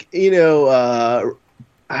 like, who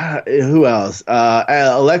else?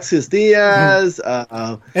 Alexis Diaz.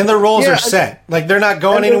 And their roles are set. Like they're not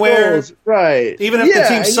going anywhere. Roles, right. Even if the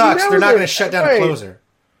team sucks, they're not going to shut down a closer.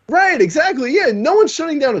 Right, exactly. Yeah, no one's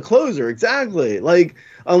shutting down a closer. Exactly. Like,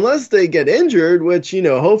 unless they get injured, which,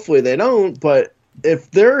 hopefully they don't. But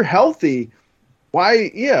if they're healthy,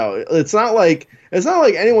 why? Yeah, it's not like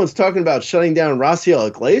anyone's talking about shutting down Raciel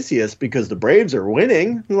Iglesias because the Braves are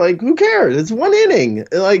winning. Like, who cares? It's one inning.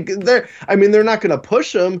 Like, they're not going to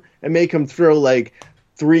push him and make him throw like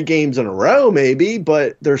 3 games in a row, maybe,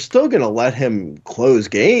 but they're still going to let him close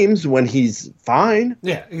games when he's fine.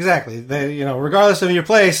 Yeah, exactly. Regardless of your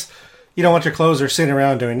place, you don't want your closer sitting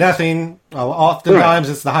around doing nothing. Oftentimes,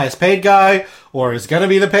 It's the highest paid guy, or is going to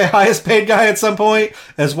be the highest paid guy at some point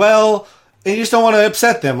as well. And you just don't want to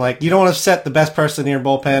upset them. Like, you don't want to upset the best person in your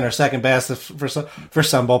bullpen or second best for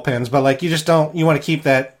some bullpens, but like you just don't. You want to keep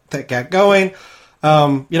that gap going.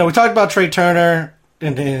 We talked about Trey Turner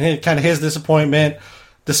and kind of his disappointment.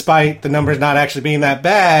 Despite the numbers not actually being that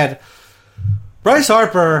bad, Bryce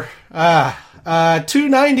Harper,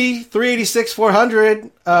 290, 386,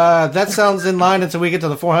 400. That sounds in line until we get to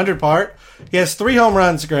the 400 part. He has 3 home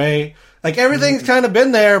runs, Gray. Like, everything's kind of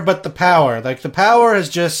been there, but the power has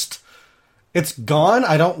just, it's gone.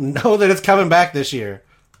 I don't know that it's coming back this year.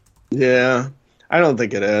 Yeah, I don't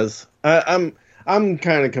think it is. I'm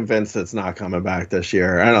kind of convinced it's not coming back this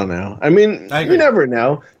year. I don't know. I mean, you never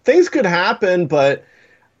know. Things could happen, but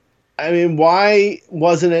I mean, why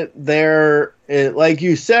wasn't it there? Like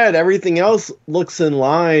you said, everything else looks in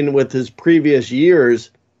line with his previous years.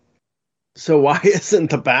 So why isn't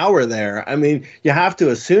the power there? I mean, you have to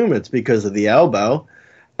assume it's because of the elbow.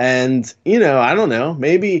 And, I don't know.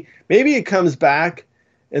 Maybe it comes back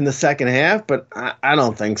in the second half, but I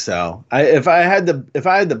don't think so. If I had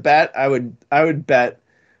to bet, I would bet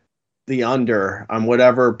the under on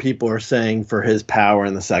whatever people are saying for his power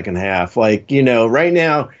in the second half. Like, right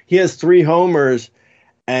now he has 3 homers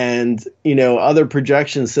and, other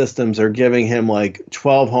projection systems are giving him like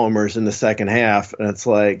 12 homers in the second half. And it's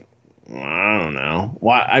like, I don't know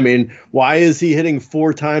why. I mean, why is he hitting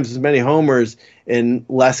 4 times as many homers in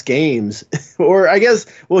less games? Or I guess,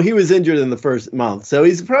 well, he was injured in the first month, so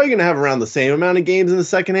he's probably going to have around the same amount of games in the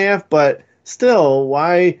second half, but still,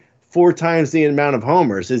 why 4 times the amount of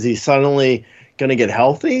homers? Is he suddenly going to get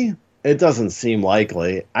healthy? It doesn't seem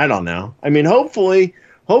likely. I don't know. I mean, hopefully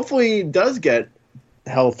he does get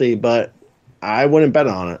healthy, but I wouldn't bet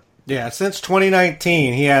on it. Yeah, since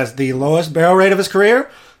 2019, he has the lowest barrel rate of his career,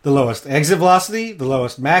 the lowest exit velocity, the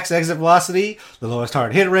lowest max exit velocity, the lowest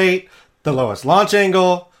hard hit rate, the lowest launch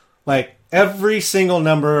angle. Like, every single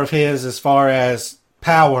number of his as far as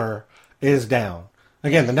power is down.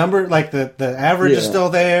 Again, the number, like the average is still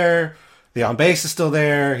there. The on base is still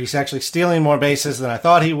there. He's actually stealing more bases than I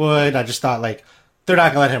thought he would. I just thought, like, they're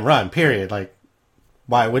not going to let him run, period. Like,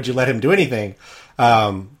 why would you let him do anything?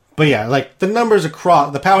 But yeah, like the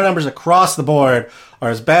power numbers across the board are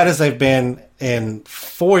as bad as they've been in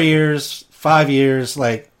 4 years, 5 years.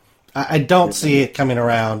 Like, I don't see it coming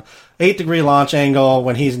around. 8-degree launch angle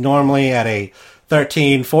when he's normally at a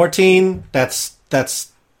 13, 14.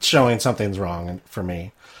 That's showing something's wrong for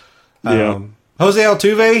me. Yeah. Jose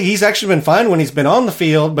Altuve, he's actually been fine when he's been on the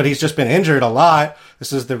field, but he's just been injured a lot.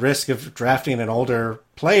 This is the risk of drafting an older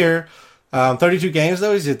player. 32 games,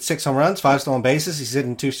 though. He's hit 6 home runs, 5 stolen bases. He's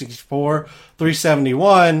hitting 264,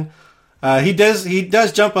 371. He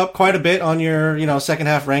does jump up quite a bit on your second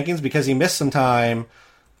half rankings because he missed some time.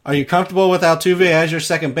 Are you comfortable with Altuve as your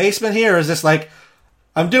second baseman here, or is this like,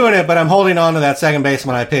 I'm doing it, but I'm holding on to that second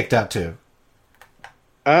baseman I picked up too?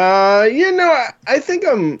 I think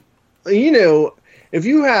I'm. If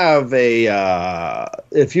you have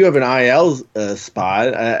an IL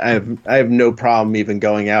spot, I have no problem even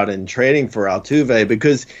going out and trading for Altuve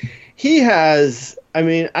because he has. I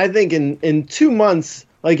mean, I think in 2 months,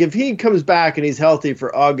 like if he comes back and he's healthy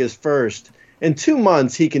for August 1st, in 2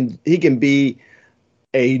 months he can be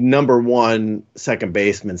a number one second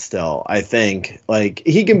baseman still. I think like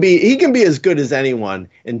he can be as good as anyone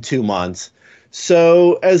in 2 months.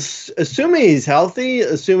 So assuming he's healthy,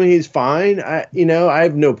 assuming he's fine, I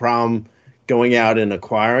have no problem going out and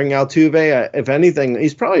acquiring Altuve. If anything,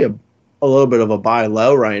 he's probably a little bit of a buy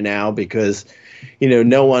low right now because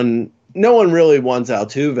no one really wants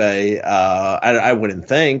Altuve. I wouldn't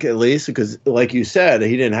think, at least, because like you said,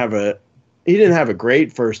 he didn't have a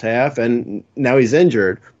great first half, and now he's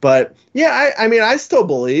injured. But yeah, I mean, I still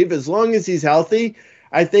believe as long as he's healthy,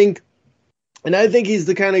 I think he's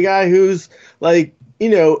the kind of guy who's like, he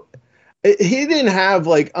didn't have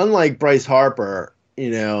like, unlike Bryce Harper,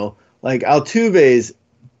 like Altuve's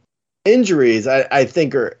injuries, I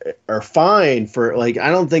think are fine for like,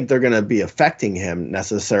 I don't think they're going to be affecting him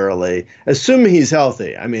necessarily, assuming he's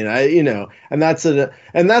healthy. I mean, and that's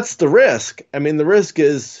the risk. I mean, the risk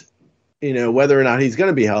is, whether or not he's going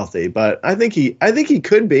to be healthy, but I think he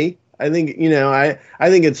could be. I think, I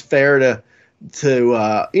think it's fair to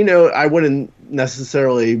I wouldn't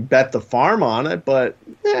necessarily bet the farm on it, but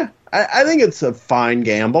yeah, I think it's a fine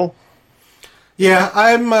gamble. Yeah,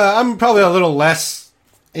 I'm probably a little less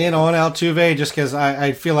in on Altuve just because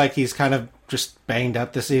I feel like he's kind of just banged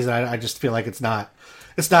up this season. I just feel like it's not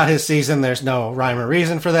his season. There's no rhyme or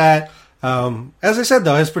reason for that. As I said,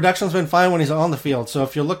 though, his production's been fine when he's on the field. So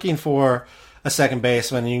if you're looking for a second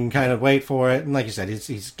baseman, you can kind of wait for it. And like you said,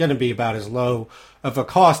 he's going to be about as low of a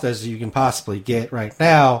cost as you can possibly get right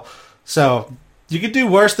now. So you could do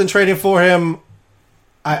worse than trading for him.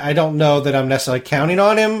 I don't know that I'm necessarily counting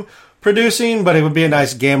on him producing, but it would be a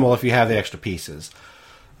nice gamble if you have the extra pieces.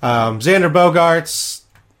 Xander Bogaerts,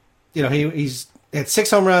 he's had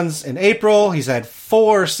 6 home runs in April. He's had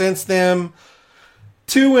 4 since then.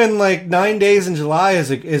 2 in like 9 days in July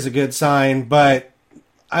is a good sign, but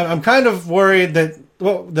I'm kind of worried that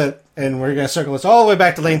and we're going to circle this all the way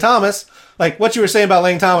back to Lane Thomas. Like what you were saying about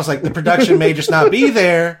Lane Thomas, like the production may just not be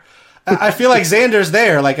there. I feel like Xander's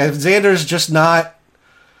there. Like Xander's just not.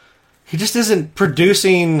 He just isn't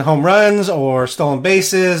producing home runs or stolen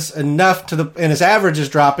bases enough and his average is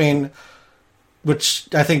dropping, which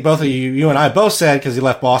I think both of you and I both said because he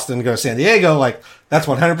left Boston to go to San Diego. Like that's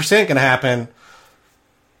 100% going to happen.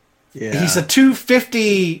 Yeah, he's a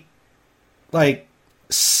 250, like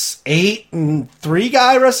 8-3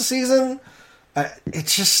 guy rest of the season.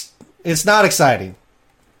 It's not exciting.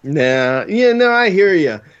 No, I hear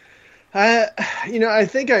you. I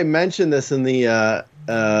think I mentioned this in the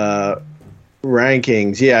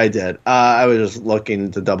rankings. Yeah, I did. I was just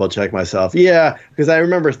looking to double check myself. Yeah, because I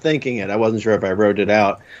remember thinking it. I wasn't sure if I wrote it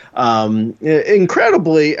out.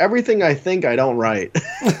 Incredibly, everything I think I don't write.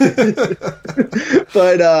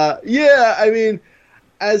 But yeah, I mean,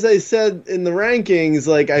 as I said in the rankings,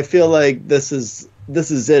 like I feel like this is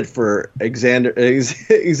it for Xander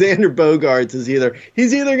Bogaerts.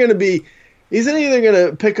 He's either going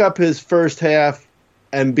to pick up his first half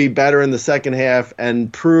and be better in the second half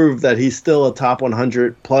and prove that he's still a top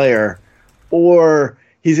 100 player, or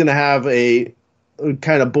he's going to have a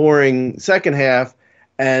kind of boring second half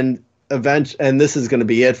and this is going to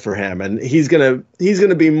be it for him, and he's going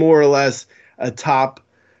to be more or less a top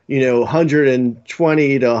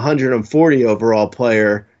 120 to 140 overall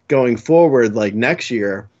player going forward, like next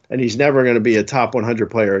year, and he's never going to be a top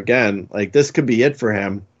 100 player again. Like this could be it for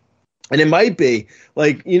him. And it might be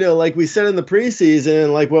like we said in the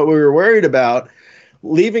preseason, like what we were worried about,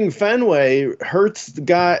 leaving Fenway hurts the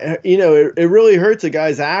guy. It really hurts a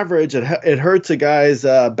guy's average. It hurts a guy's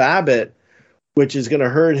BABIP, which is going to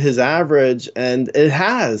hurt his average. And it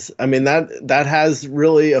has. I mean, that has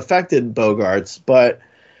really affected Bogaerts. But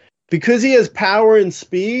because he has power and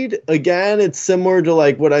speed, again, it's similar to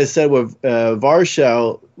like what I said with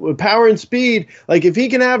Varsho. With power and speed, like if he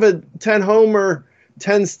can have a 10 homer,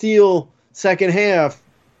 10 steal second half,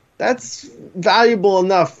 that's valuable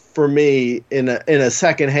enough for me in a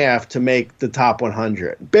second half to make the top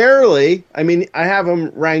 100. Barely. I mean, I have him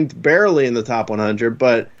ranked barely in the top 100,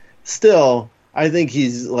 but still, I think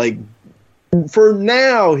he's like, for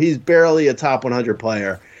now, he's barely a top 100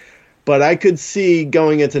 player. But I could see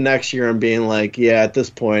going into next year and being like, yeah, at this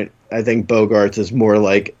point, I think Bogaerts is more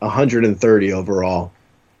like 130 overall.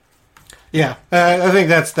 Yeah, I think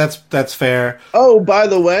that's fair. Oh, by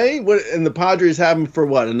the way, and the Padres have him for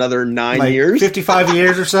what, another 9 years? 55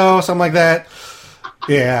 years or so, something like that.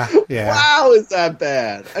 Yeah. Wow, is that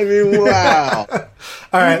bad? I mean, wow.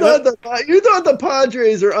 All right. You thought the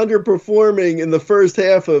Padres are underperforming in the first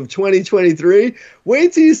half of 2023?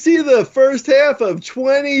 Wait till you see the first half of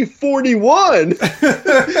 2041 when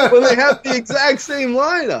they have the exact same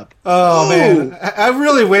lineup. Oh, man. I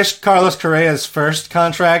really wish Carlos Correa's first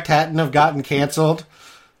contract hadn't have gotten canceled.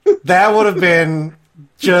 That would have been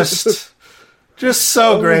just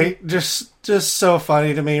so great. Just so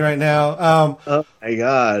funny to me right now. Oh my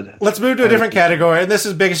God! Let's move to a different category, and this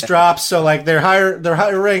is biggest drops. So like they're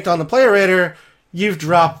higher ranked on the player rater. You've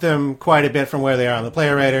dropped them quite a bit from where they are on the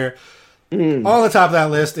player rater. On the top of that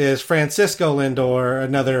list is Francisco Lindor,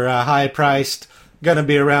 another high priced, going to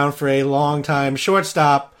be around for a long time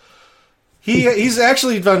shortstop. He's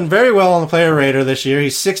actually done very well on the player rater this year.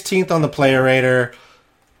 He's 16th on the player rater,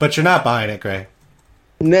 but you're not buying it, Gray.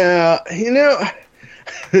 No,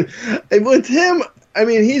 with him, I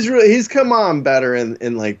mean, he's come on better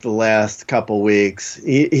in like the last couple weeks.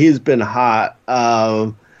 He's been hot,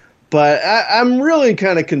 but I'm really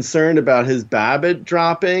kind of concerned about his BABIP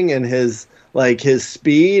dropping and his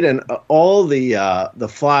speed and all the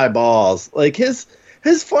fly balls. Like his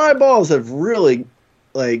fly balls have really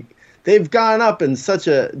they've gone up in such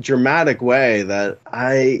a dramatic way that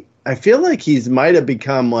I feel like he's might have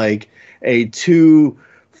become like a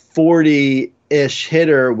 240-ish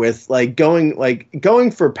hitter with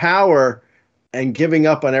going for power and giving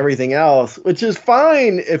up on everything else, which is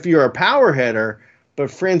fine if you're a power hitter, but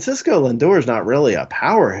Francisco Lindor is not really a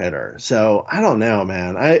power hitter. So I don't know,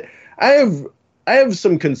 man. I have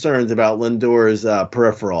some concerns about Lindor's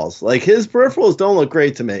peripherals. Like his peripherals don't look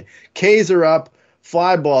great to me. Ks are up,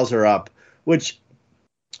 fly balls are up, which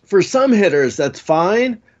for some hitters that's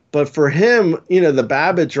fine, but for him, the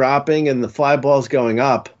BABIP dropping and the fly balls going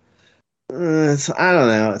up, I don't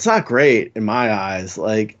know. It's not great in my eyes.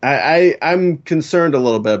 Like I'm concerned a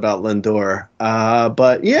little bit about Lindor.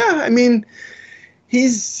 But yeah, I mean,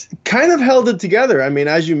 he's kind of held it together. I mean,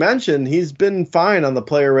 as you mentioned, he's been fine on the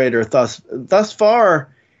player rater thus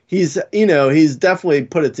far. He's definitely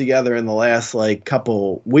put it together in the last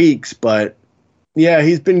couple weeks, but yeah,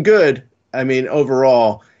 he's been good. I mean,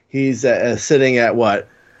 overall, he's sitting at what?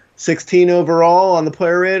 16 overall on the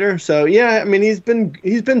player rater. So yeah, I mean he's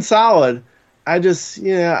been solid. I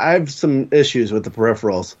have some issues with the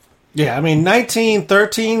peripherals. Yeah, I mean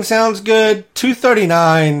 19-13 sounds good.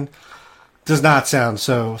 239 does not sound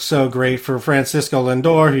so great for Francisco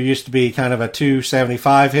Lindor, who used to be kind of a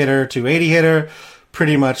 275 hitter, 280 hitter.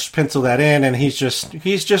 Pretty much pencil that in, and he's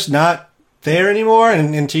just not there anymore.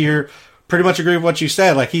 And to your pretty much agree with what you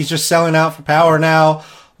said. Like he's just selling out for power now.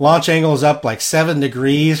 Launch angle is up 7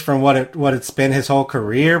 degrees from what it's been his whole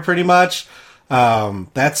career, pretty much.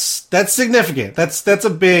 That's significant. That's a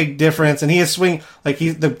big difference. And he is swing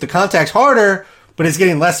the contact's harder, but he's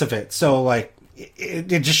getting less of it. So it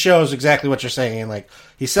just shows exactly what you're saying. Like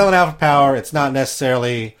he's selling out for power. It's not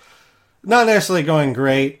necessarily going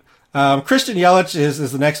great. Christian Yelich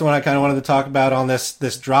is the next one I kind of wanted to talk about on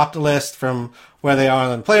this dropped list from where they are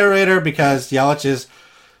on the player rater, because Yelich is.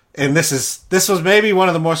 And this was maybe one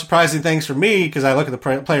of the more surprising things for me, because I look at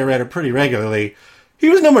the player rater pretty regularly. He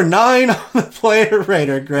was number 9 on the player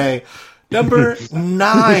rater, Gray. Number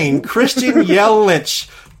 9, Christian Yelich,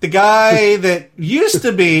 the guy that used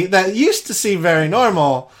to seem very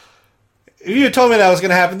normal. If you had told me that was going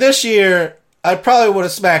to happen this year, I probably would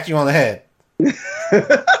have smacked you on the head.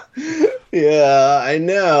 Yeah, I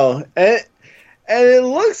know, and it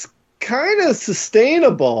looks kind of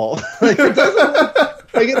sustainable.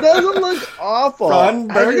 It doesn't look awful. Ron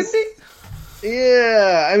Burgundy?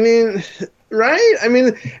 Yeah, I mean, right? I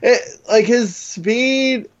mean, his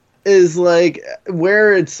speed is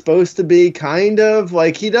where it's supposed to be, kind of.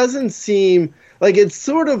 He doesn't seem it's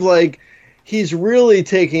sort of he's really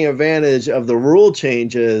taking advantage of the rule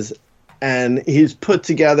changes, and he's put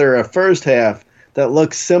together a first half that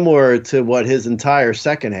looks similar to what his entire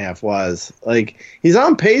second half was. He's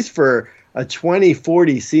on pace for a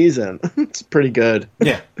 2040 season. It's pretty good.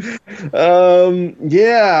 Yeah.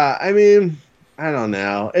 Yeah, I mean, I don't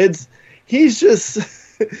know. He's just,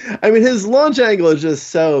 I mean, his launch angle is just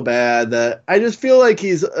so bad that I just feel like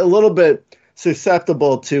he's a little bit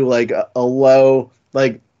susceptible to a low,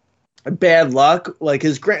 bad luck.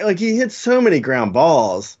 He hits so many ground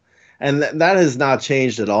balls, and that has not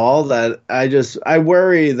changed at all. That I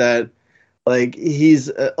worry that he's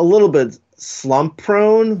a little bit slump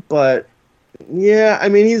prone, but Yeah, I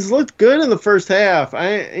mean, he's looked good in the first half.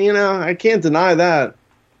 I can't deny that.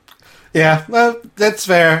 Yeah, well, that's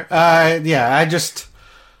fair. I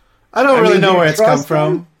don't really know where it's come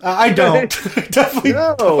from. I don't. Definitely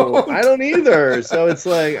No, I don't either. So it's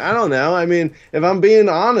like, I don't know. I mean, if I'm being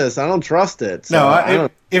honest, I don't trust it. So No,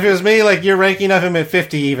 if it was me, like your ranking of him at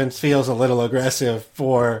 50 even feels a little aggressive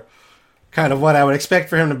for kind of what I would expect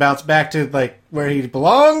for him to bounce back to, like where he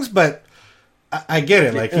belongs. But I get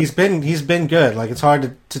it. Like he's been good. Like it's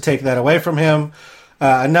hard to take that away from him.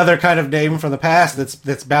 Another kind of name from the past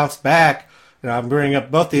that's bounced back. You know, I'm bringing up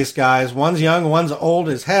both these guys. One's young, one's old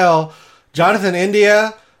as hell. Jonathan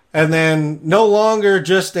India, and then no longer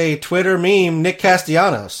just a Twitter meme, Nick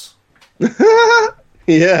Castellanos.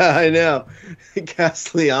 Yeah, I know.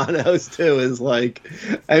 Castellanos too is like,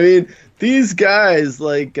 I mean, these guys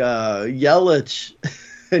like Yelich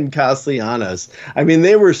and Castellanos. I mean,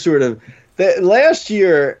 they were sort of. Last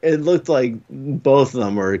year, it looked like both of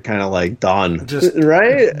them were kind of like done. Just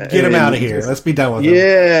right? Get him out of here. Let's be done with him.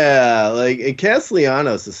 Yeah, like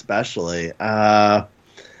Castellanos especially. I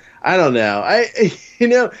don't know.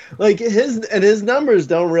 Like his numbers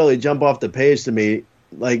don't really jump off the page to me.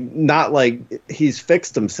 Like not like he's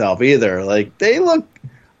fixed himself either. Like they look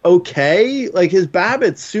okay. Like his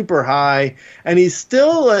BABIP's super high, and he's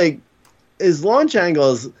still like his launch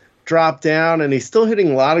angles drop down, and he's still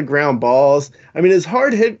hitting a lot of ground balls. I mean, his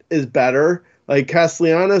hard hit is better. Like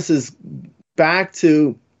Castellanos is back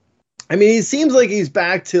to, I mean, he seems like he's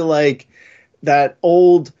back to like that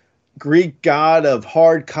old Greek god of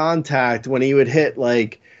hard contact when he would hit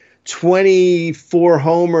like 24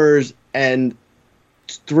 homers and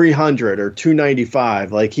 300 or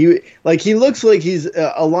 295. Like he looks like he's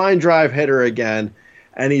a line drive hitter again,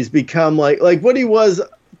 and he's become like what he was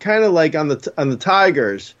kind of like on the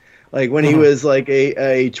Tigers. Like when he was like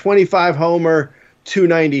a 25 homer,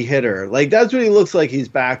 290 hitter. Like that's what he looks like he's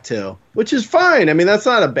back to, which is fine. I mean, that's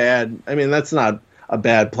not a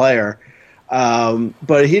bad player.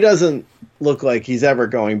 But he doesn't look like he's ever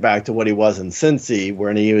going back to what he was in Cincy,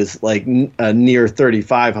 when he was like a near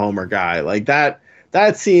 35 homer guy. Like that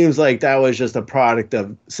seems like that was just a product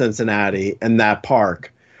of Cincinnati and that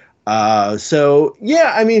park. So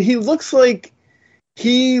yeah, I mean, he looks like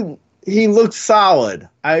he looks solid.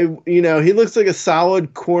 He looks like a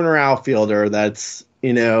solid corner outfielder that's,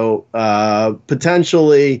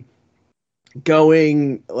 potentially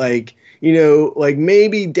going like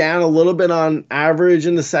maybe down a little bit on average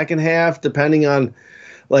in the second half, depending on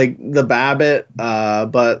like the BABIP.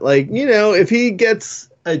 But like, if he gets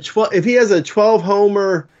if he has a 12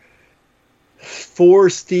 homer, 4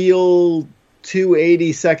 steal,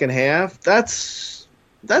 280 second half, that's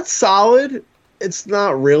solid. It's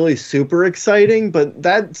not really super exciting, but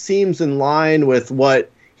that seems in line with what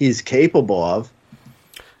he's capable of.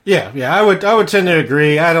 Yeah, I would tend to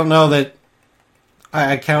agree. I don't know that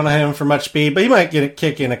I count on him for much speed, but he might get a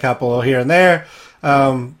kick in a couple here and there.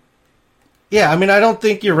 Yeah, I mean, I don't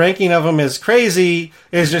think your ranking of him is crazy.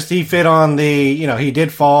 It's just he fit on the, he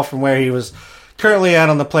did fall from where he was currently at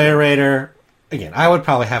on the player rater. Again, I would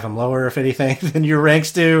probably have him lower, if anything, than your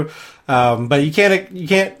ranks do. But you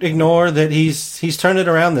can't ignore that he's turned it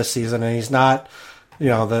around this season, and he's not,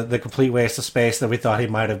 the complete waste of space that we thought he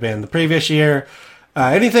might have been the previous year.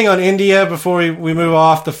 Anything on India before we move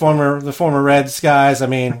off the former Reds guys? I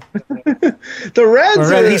mean, the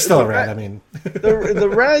Reds. He's still a Red. I mean, the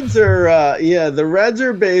Reds are the Reds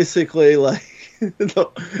are basically like.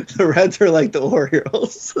 The Reds are like the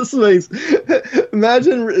Orioles.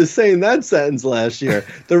 Imagine saying that sentence last year.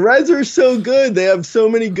 The Reds are so good; they have so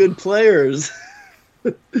many good players.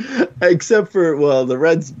 Except for the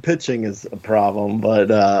Reds pitching is a problem. But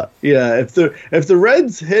if the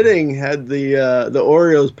Reds hitting had the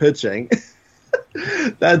Orioles pitching,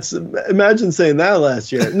 imagine saying that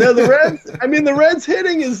last year. No, the Reds. I mean, the Reds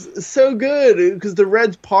hitting is so good because the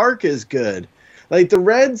Reds park is good. Like the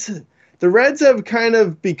Reds have kind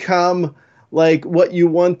of become like what you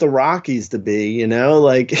want the Rockies to be,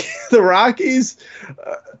 like the Rockies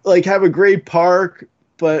have a great park,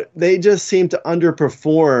 but they just seem to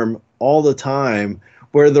underperform all the time,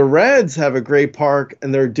 where the Reds have a great park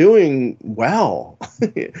and they're doing well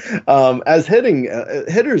as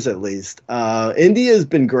hitters, at least. India's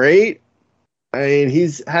been great. I mean,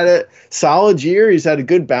 he's had a solid year. He's had a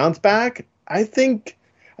good bounce back. I think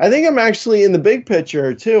I'm actually in the big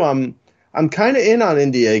picture too. I'm kind of in on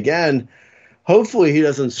India again. Hopefully he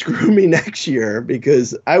doesn't screw me next year,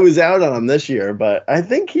 because I was out on him this year, but I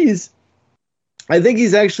think he's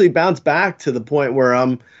actually bounced back to the point where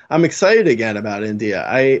I'm excited again about India.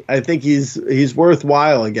 I think he's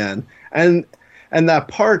worthwhile again. And that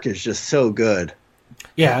park is just so good.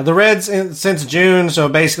 Yeah, the Reds since June, so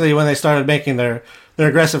basically when they started making their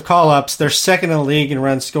aggressive call-ups, they're second in the league in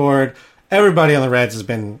runs scored. Everybody on the Reds has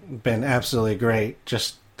been absolutely great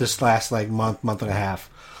just this last month and a half.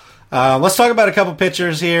 Let's talk about a couple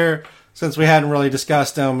pitchers here since we hadn't really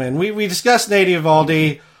discussed them. And we discussed Nate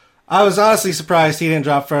Eovaldi. I was honestly surprised he didn't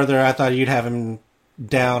drop further. I thought you'd have him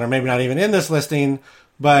down or maybe not even in this listing,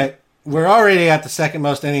 but we're already at the second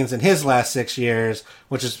most innings in his last 6 years,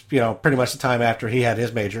 which is, pretty much the time after he had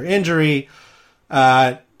his major injury.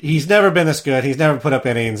 He's never been this good. He's never put up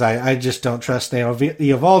innings. I just don't trust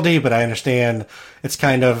Eovaldi, but I understand it's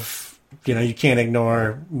kind of, you can't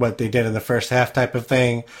ignore what they did in the first half type of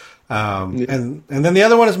thing. And then the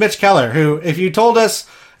other one is Mitch Keller, who, if you told us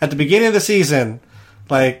at the beginning of the season,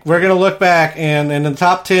 we're going to look back and in the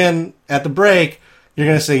top 10 at the break, you're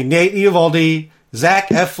going to see Nate Eovaldi, Zach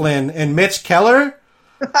Eflin, and Mitch Keller.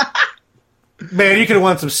 Man, you could have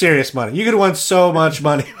won some serious money. You could have won so much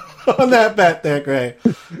money on that bet there, Gray.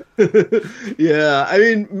 Yeah, I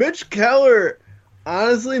mean, Mitch Keller,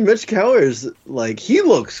 honestly, Mitch Keller's, he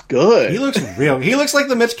looks good. He looks real. He looks like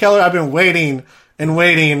the Mitch Keller I've been waiting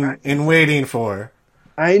for.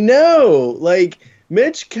 I know.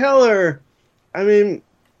 Mitch Keller, I mean,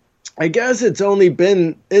 I guess it's only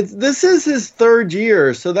been, this is his third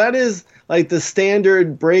year, so that is the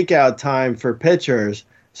standard breakout time for pitchers.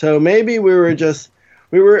 So maybe we were just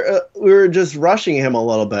rushing him a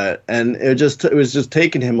little bit, and it was just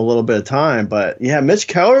taking him a little bit of time. But yeah, Mitch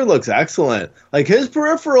Keller looks excellent. His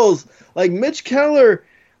peripherals, Mitch Keller,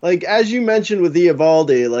 as you mentioned with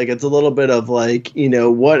Eovaldi, it's a little bit of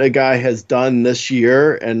what a guy has done this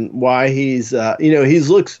year and why he's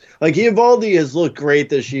looks like Eovaldi has looked great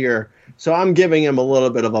this year. So I'm giving him a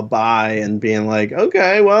little bit of a buy and being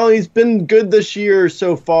okay, well, he's been good this year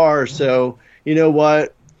so far. So you know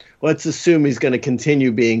what? Let's assume he's going to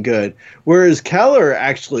continue being good. Whereas Keller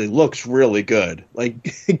actually looks really good.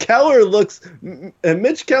 Mitch Keller looks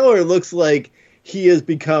like he has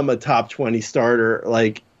become a top 20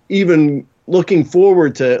 starter. Even looking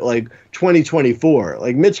forward to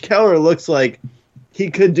 2024. Mitch Keller looks like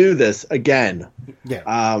he could do this again.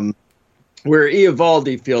 Yeah. Where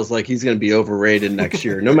Eovaldi feels like he's going to be overrated next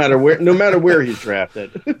year, no matter where he's drafted.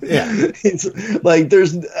 Yeah, it's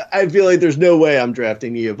I feel like there's no way I'm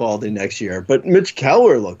drafting Eovaldi next year. But Mitch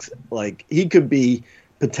Keller looks like he could be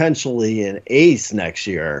potentially an ace next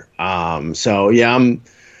year. So yeah,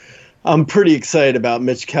 I'm pretty excited about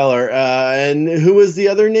Mitch Keller. And who was the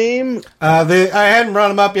other name? I hadn't brought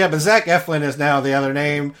him up yet, but Zach Eflin is now the other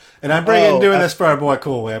name. And I'm doing this for our boy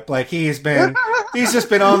Cool Whip. He's just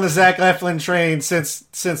been on the Zach Eflin train since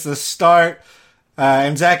the start.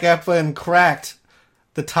 And Zach Eflin cracked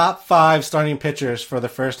the top 5 starting pitchers for the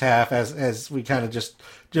first half, as we kind of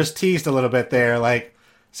just teased a little bit there.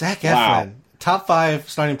 Zach Eflin, top 5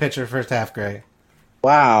 starting pitcher first half, Gray.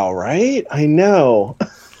 Wow, right? I know.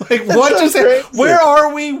 What just happened? Where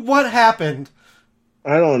are we? What happened?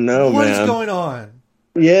 I don't know, man. What is going on?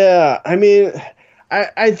 Yeah, I mean,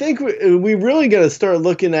 I think we really got to start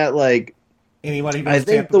looking at anybody. I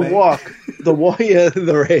think the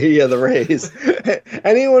Rays.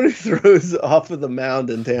 Anyone who throws off of the mound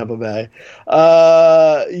in Tampa Bay.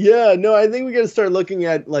 I think we got to start looking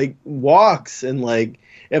at walks and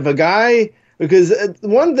if a guy, because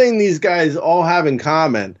one thing these guys all have in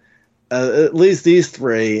common, at least these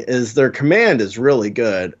three, is their command is really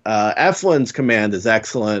good. Eflin's command is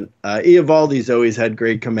excellent. Eovaldi's always had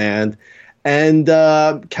great command. And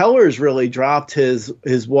Keller's really dropped his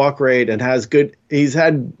walk rate and he's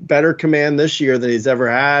had better command this year than he's ever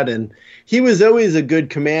had. And he was always a good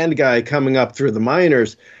command guy coming up through the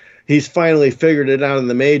minors. He's finally figured it out in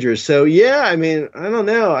the majors. So, yeah, I mean, I don't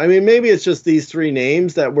know. I mean, maybe it's just these 3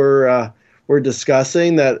 names that we're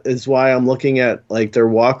discussing. That is why I'm looking at their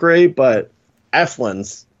walk rate. But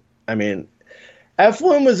Eflin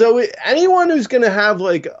was always, anyone who's going to have a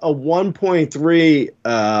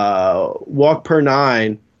 1.3 walk per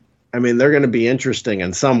 9. I mean, they're going to be interesting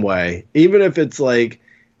in some way, even if it's a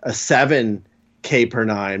 7 K per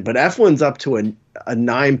 9. But Eflin's up to a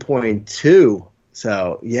 9.2.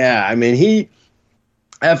 So yeah, I mean,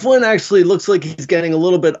 Eflin actually looks like he's getting a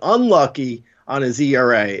little bit unlucky on his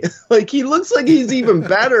ERA. He looks like he's even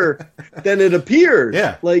better than it appears.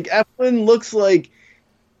 Yeah. Eflin looks like,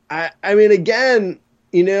 I mean, again,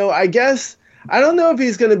 I guess, I don't know if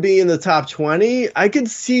he's going to be in the top 20. I could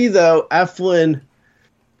see, though, Eflin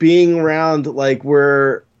being around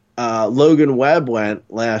where Logan Webb went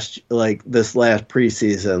this last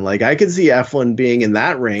preseason. I could see Eflin being in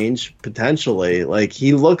that range, potentially.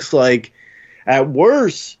 He looks like, at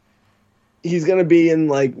worst, he's going to be in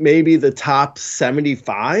maybe the top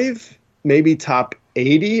 75, maybe top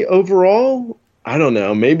 80 overall. I don't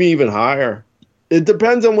know, maybe even higher. It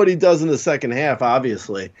depends on what he does in the second half,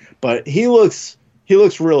 obviously. But he looks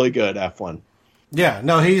really good, Eflin. Yeah,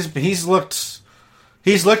 no, he's looked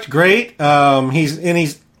great.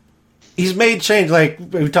 He's made change. Like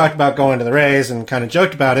we talked about going to the Rays and kind of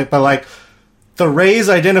joked about it, but like the Rays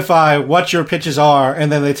identify what your pitches are,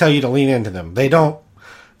 and then they tell you to lean into them. They don't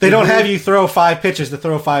have you throw 5 pitches to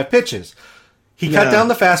throw 5 pitches. He cut down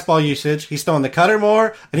the fastball usage. He's throwing the cutter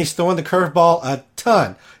more, and he's throwing the curveball a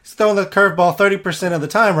ton. He's throwing the curveball 30% of the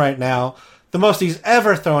time right now. The most he's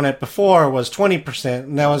ever thrown it before was 20%,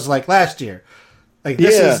 and that was like last year. Like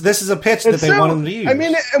this is a pitch that they want him to use. I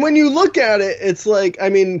mean, and when you look at it, it's like, I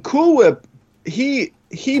mean, Cool Whip, he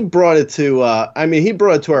brought it to he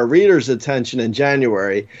brought it to our readers' attention in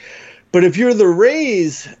January. But if you're the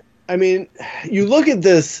Rays, I mean, you look at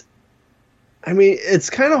this, I mean, it's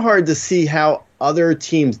kind of hard to see how other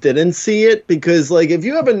teams didn't see it, because like if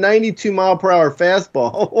you have a 92-mile-per-hour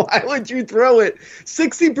fastball, why would you throw it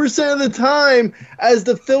 60% of the time as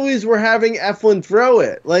the Phillies were having Eflin throw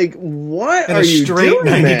it? Like, what and are you doing,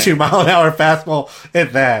 a straight 92-mile-an-hour fastball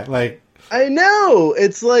at that? Like, I know,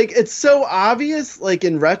 it's like, it's so obvious, like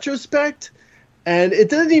in retrospect, and it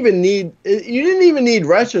doesn't even need, you didn't even need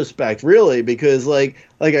retrospect really, because like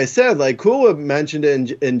I said, like Cool Whip mentioned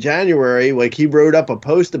it in January, like he wrote up a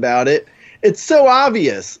post about it. It's so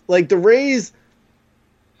obvious. Like the Rays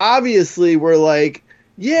obviously were like,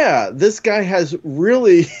 yeah, this guy has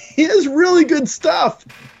really good stuff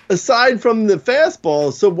aside from the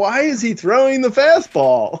fastball. So why is he throwing the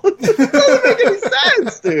fastball? It doesn't make any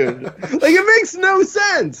sense, dude. Like it makes no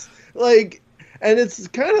sense. Like, and it's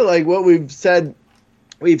kind of like what we've said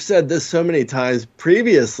this so many times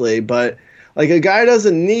previously, but like a guy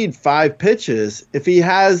doesn't need 5 pitches. If he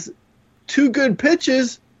has 2 good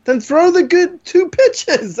pitches, then throw the good 2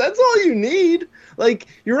 pitches. That's all you need. Like,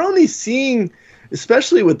 you're only seeing,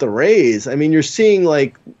 especially with the Rays, I mean, you're seeing,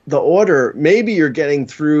 like, the order. Maybe you're getting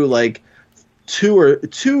through, like,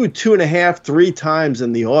 2.5, 3 times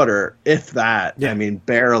in the order, if that. Yeah. I mean,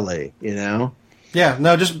 barely, you know? Yeah,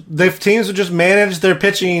 no, just the teams would just manage their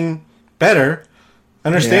pitching better,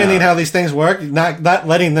 understanding how these things work, not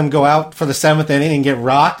letting them go out for the 7th inning and get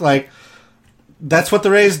rocked. Like, that's what the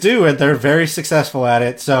Rays do, and they're very successful at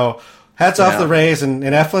it. So hats off the Rays, and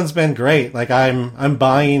Eflin's been great. Like I'm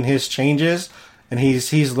buying his changes, and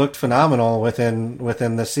he's looked phenomenal within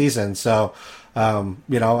the season. So I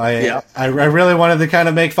really wanted to kind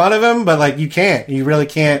of make fun of him, but like you really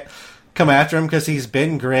can't come after him because he's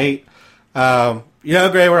been great. Gray, we're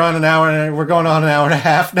going on an hour and a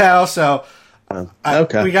half now, so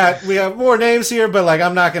okay. We have more names here, but like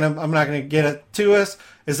I'm not gonna get it to us.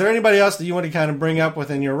 Is there anybody else that you want to kind of bring up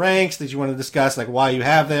within your ranks that you want to discuss, like why you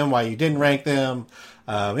have them, why you didn't rank them,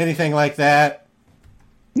 anything like that?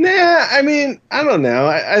 Nah, I mean, I don't know.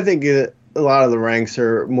 I think a lot of the ranks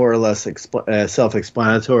are more or less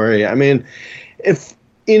self-explanatory. I mean, if,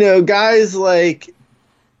 guys like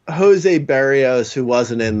Jose Berrios, who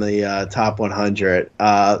wasn't in the top 100,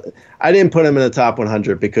 I didn't put him in the top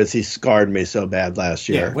 100 because he scarred me so bad last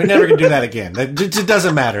year. Yeah, we're never going to do that again. It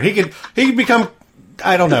doesn't matter. He could become,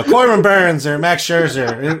 I don't know, Corbin Burns or Max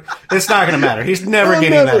Scherzer. It's not going to matter. He's never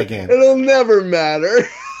getting that again. It'll never matter.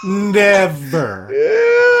 Never.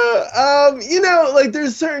 Yeah. Like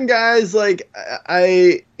there's certain guys like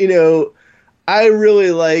I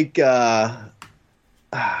really like. I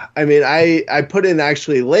put in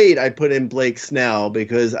actually late. I put in Blake Snell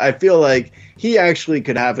because I feel like he actually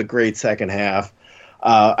could have a great second half.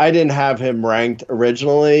 I didn't have him ranked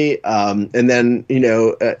originally, and then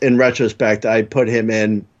in retrospect, I put him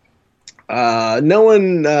in. No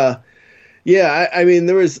one. I mean,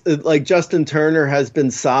 there was like Justin Turner has been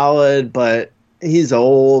solid, but he's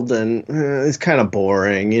old and it's kind of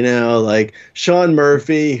boring, Like Sean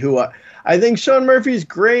Murphy, who I think Sean Murphy's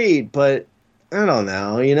great, but I don't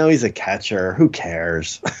know. He's a catcher. Who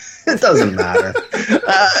cares? It doesn't matter.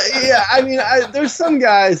 There's some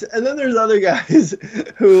guys, and then there's other guys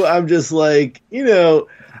who I'm just like,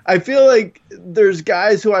 I feel like there's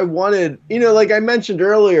guys who I wanted, like I mentioned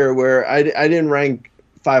earlier, where I didn't rank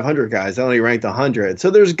 500 guys. I only ranked 100. So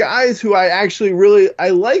there's guys who I actually I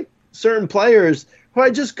like certain players who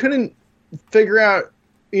I just couldn't figure out,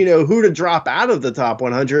 who to drop out of the top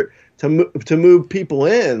 100 to move people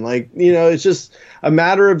in. Like, it's just a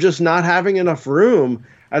matter of just not having enough room.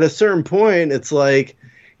 At a certain point, it's like,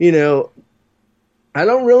 I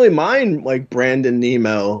don't really mind like Brandon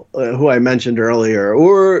Nemo, who I mentioned earlier,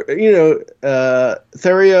 or,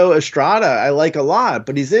 Thairo Estrada, I like a lot,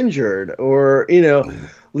 but he's injured. Or,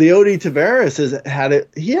 Leody Taveras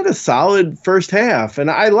he had a solid first half, and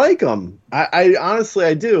I like him. I honestly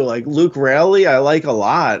I do like Luke Raley. I like a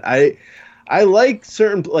lot. I like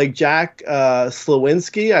certain like Jack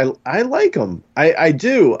Slawinski. I like him. I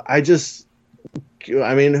do. I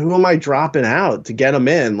mean, who am I dropping out to get him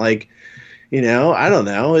in? Like, I don't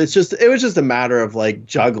know. It was just a matter of like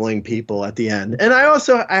juggling people at the end. And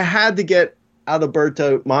I had to get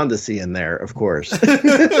Adalberto Mondesi in there, of course.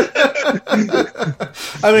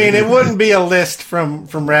 I mean, it wouldn't be a list from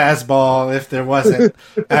Razzball if there wasn't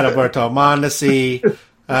Adalberto Mondesi.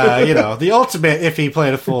 The ultimate if he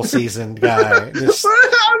played a full season guy.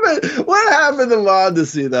 What happened to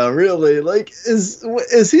Mondesi though? Really? Like, is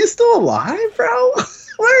he still alive, bro?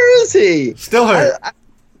 Where is he? Still hurt.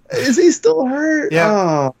 Is he still hurt? Yeah.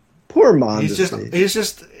 Oh, poor Mondesi. He's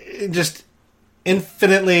just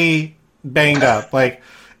infinitely banged up, like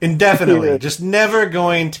indefinitely, just never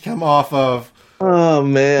going to come off of. Oh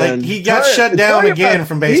man, like he got shut down again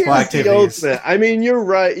from baseball activities. I mean, you're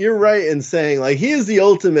right. You're right in saying like he is the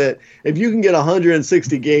ultimate. If you can get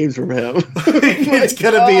 160 games from him, it's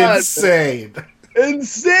gonna be insane.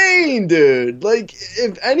 Insane, dude. Like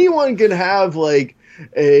if anyone can have like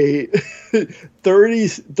a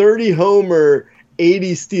 30 homer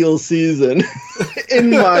 80 steal season in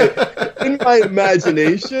my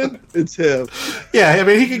imagination, it's him. Yeah, I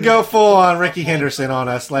mean he could go full on Ricky Henderson on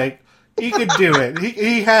us. Like he could do it.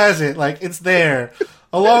 He has it. Like it's there.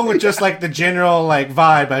 Along with just like the general like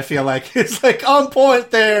vibe, I feel like it's like on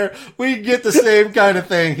point there. We get the same kind of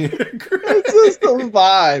thing here. It's just a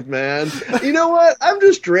vibe, man. You know what? I'm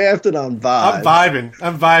just drafted on vibe.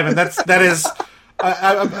 I'm vibing. That is.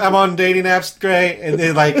 I'm on dating apps, Gray,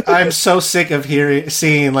 and like I'm so sick of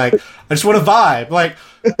seeing like I just want to vibe. Like,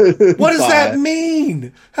 what does that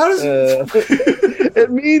mean? How does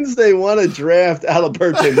it means they want to draft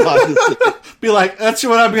Adalberto Mondesi? Be like, that's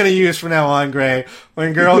what I'm going to use from now on, Gray.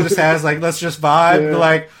 When girl just has like, let's just vibe. Be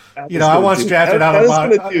like, I once drafted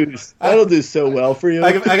Adalberto. That'll do so well for you.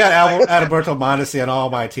 I got Adalberto Mondesi on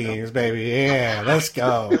all my teams, baby. Yeah, let's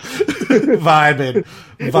go. Vibing.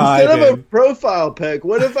 Instead of a profile pic,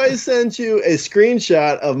 what if I sent you a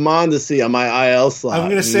screenshot of Mondesi on my IL slot? I'm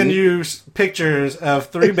going to send you pictures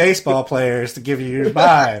of 3 baseball players to give you your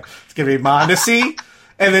vibe. It's going to be Mondesi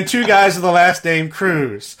and then 2 guys with the last name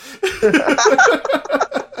Cruz.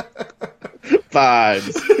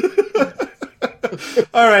 Vibes.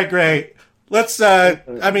 All right, great. Let's.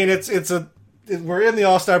 I mean, we're in the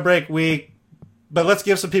All-Star break week, but let's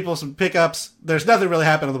give some people some pickups. There's nothing really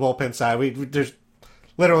happened on the bullpen side. There's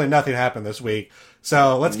literally nothing happened this week,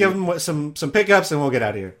 so let's give them some pickups, and we'll get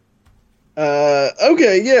out of here.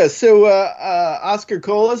 Okay, yeah. So Oscar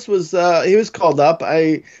Colas was called up.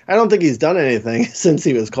 I don't think he's done anything since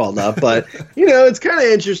he was called up, but it's kind of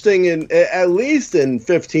interesting. In at least in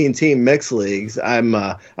 15-team mixed leagues, I'm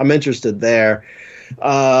interested there.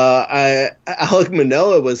 Alek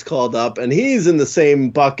Manoah was called up, and he's in the same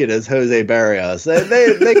bucket as Jose Barrios.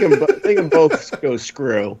 They can both go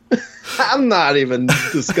screw. I'm not even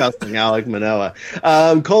discussing Alek Manoah.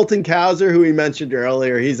 Colton Cowser, who we mentioned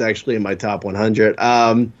earlier, he's actually in my top 100.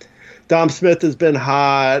 Dom Smith has been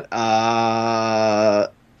hot.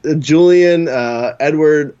 Julian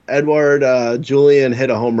Edward Julian hit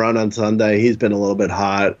a home run on Sunday. He's been a little bit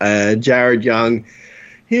hot. Jared Young,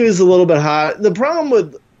 he was a little bit hot. The problem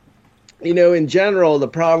with, in general, the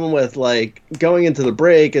problem with like going into the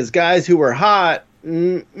break is guys who were hot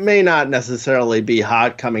may not necessarily be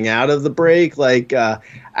hot coming out of the break. Like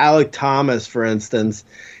Alec Thomas, for instance,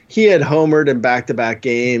 he had homered in back-to-back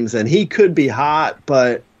games, and he could be hot,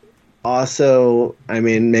 but also, I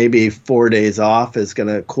mean, maybe 4 days off is going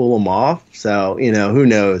to cool him off. So, who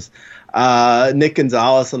knows? Nick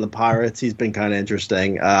Gonzalez on the Pirates, he's been kind of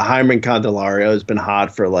interesting. Hyman Candelario has been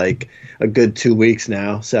hot for like a good 2 weeks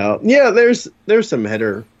now. So, yeah, there's some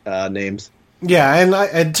hitter names. Yeah,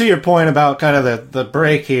 and to your point about kind of the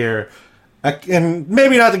break here, and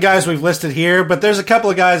maybe not the guys we've listed here, but there's a couple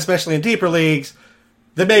of guys, especially in deeper leagues,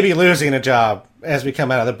 that may be losing a job as we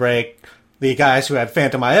come out of the break. The guys who had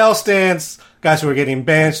phantom IL stints, guys who are getting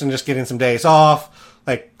benched and just getting some days off.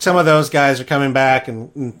 Like, some of those guys are coming back,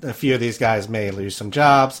 and a few of these guys may lose some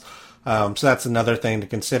jobs. So that's another thing to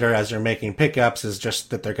consider as you're making pickups, is just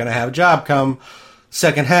that they're going to have a job come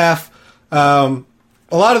second half. A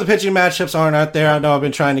lot of the pitching matchups aren't out there. I know I've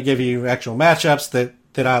been trying to give you actual matchups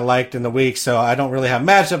that I liked in the week, so I don't really have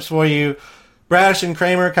matchups for you. Bradish and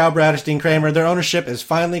Kramer, Kyle Bradish, Dean Kramer, their ownership is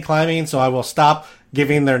finally climbing, so I will stop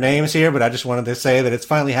giving their names here, but I just wanted to say that it's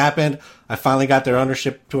finally happened. I finally got their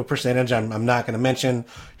ownership to a percentage I'm not going to mention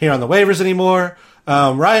here on the waivers anymore.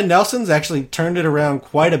 Ryan Nelson's actually turned it around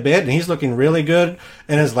quite a bit, and he's looking really good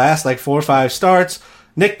in his last 4 or 5 starts.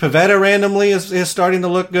 Nick Pivetta randomly is starting to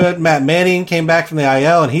look good. Matt Manning came back from the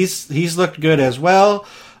IL, and he's looked good as well.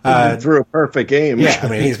 Threw a perfect game. Yeah, I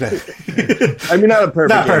mean, he's been... I mean, not a perfect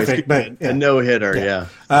not game. Perfect, but... A no-hitter, yeah.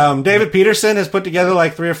 David Peterson has put together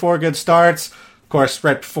 3 or 4 good starts. Of course,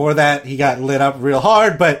 right before that, he got lit up real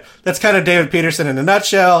hard, but that's kind of David Peterson in a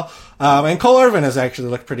nutshell. And Cole Irvin has actually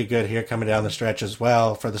looked pretty good here coming down the stretch as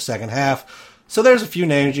well for the second half. So there's a few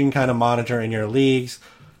names you can kind of monitor in your leagues.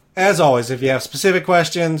 As always, if you have specific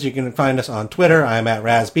questions, you can find us on Twitter. I'm at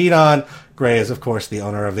RazBeaton. Gray is, of course, the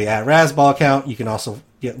owner of the @RazBall account. You can also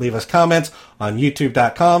leave us comments on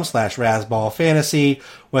youtube.com/RazBallFantasy.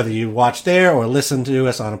 Whether you watch there or listen to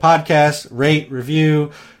us on a podcast, rate,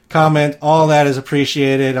 review, comment, all that is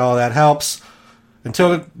appreciated. All that helps.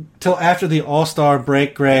 Until after the All-Star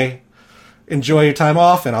break, Gray, enjoy your time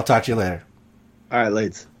off, and I'll talk to you later. All right,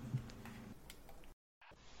 Lates.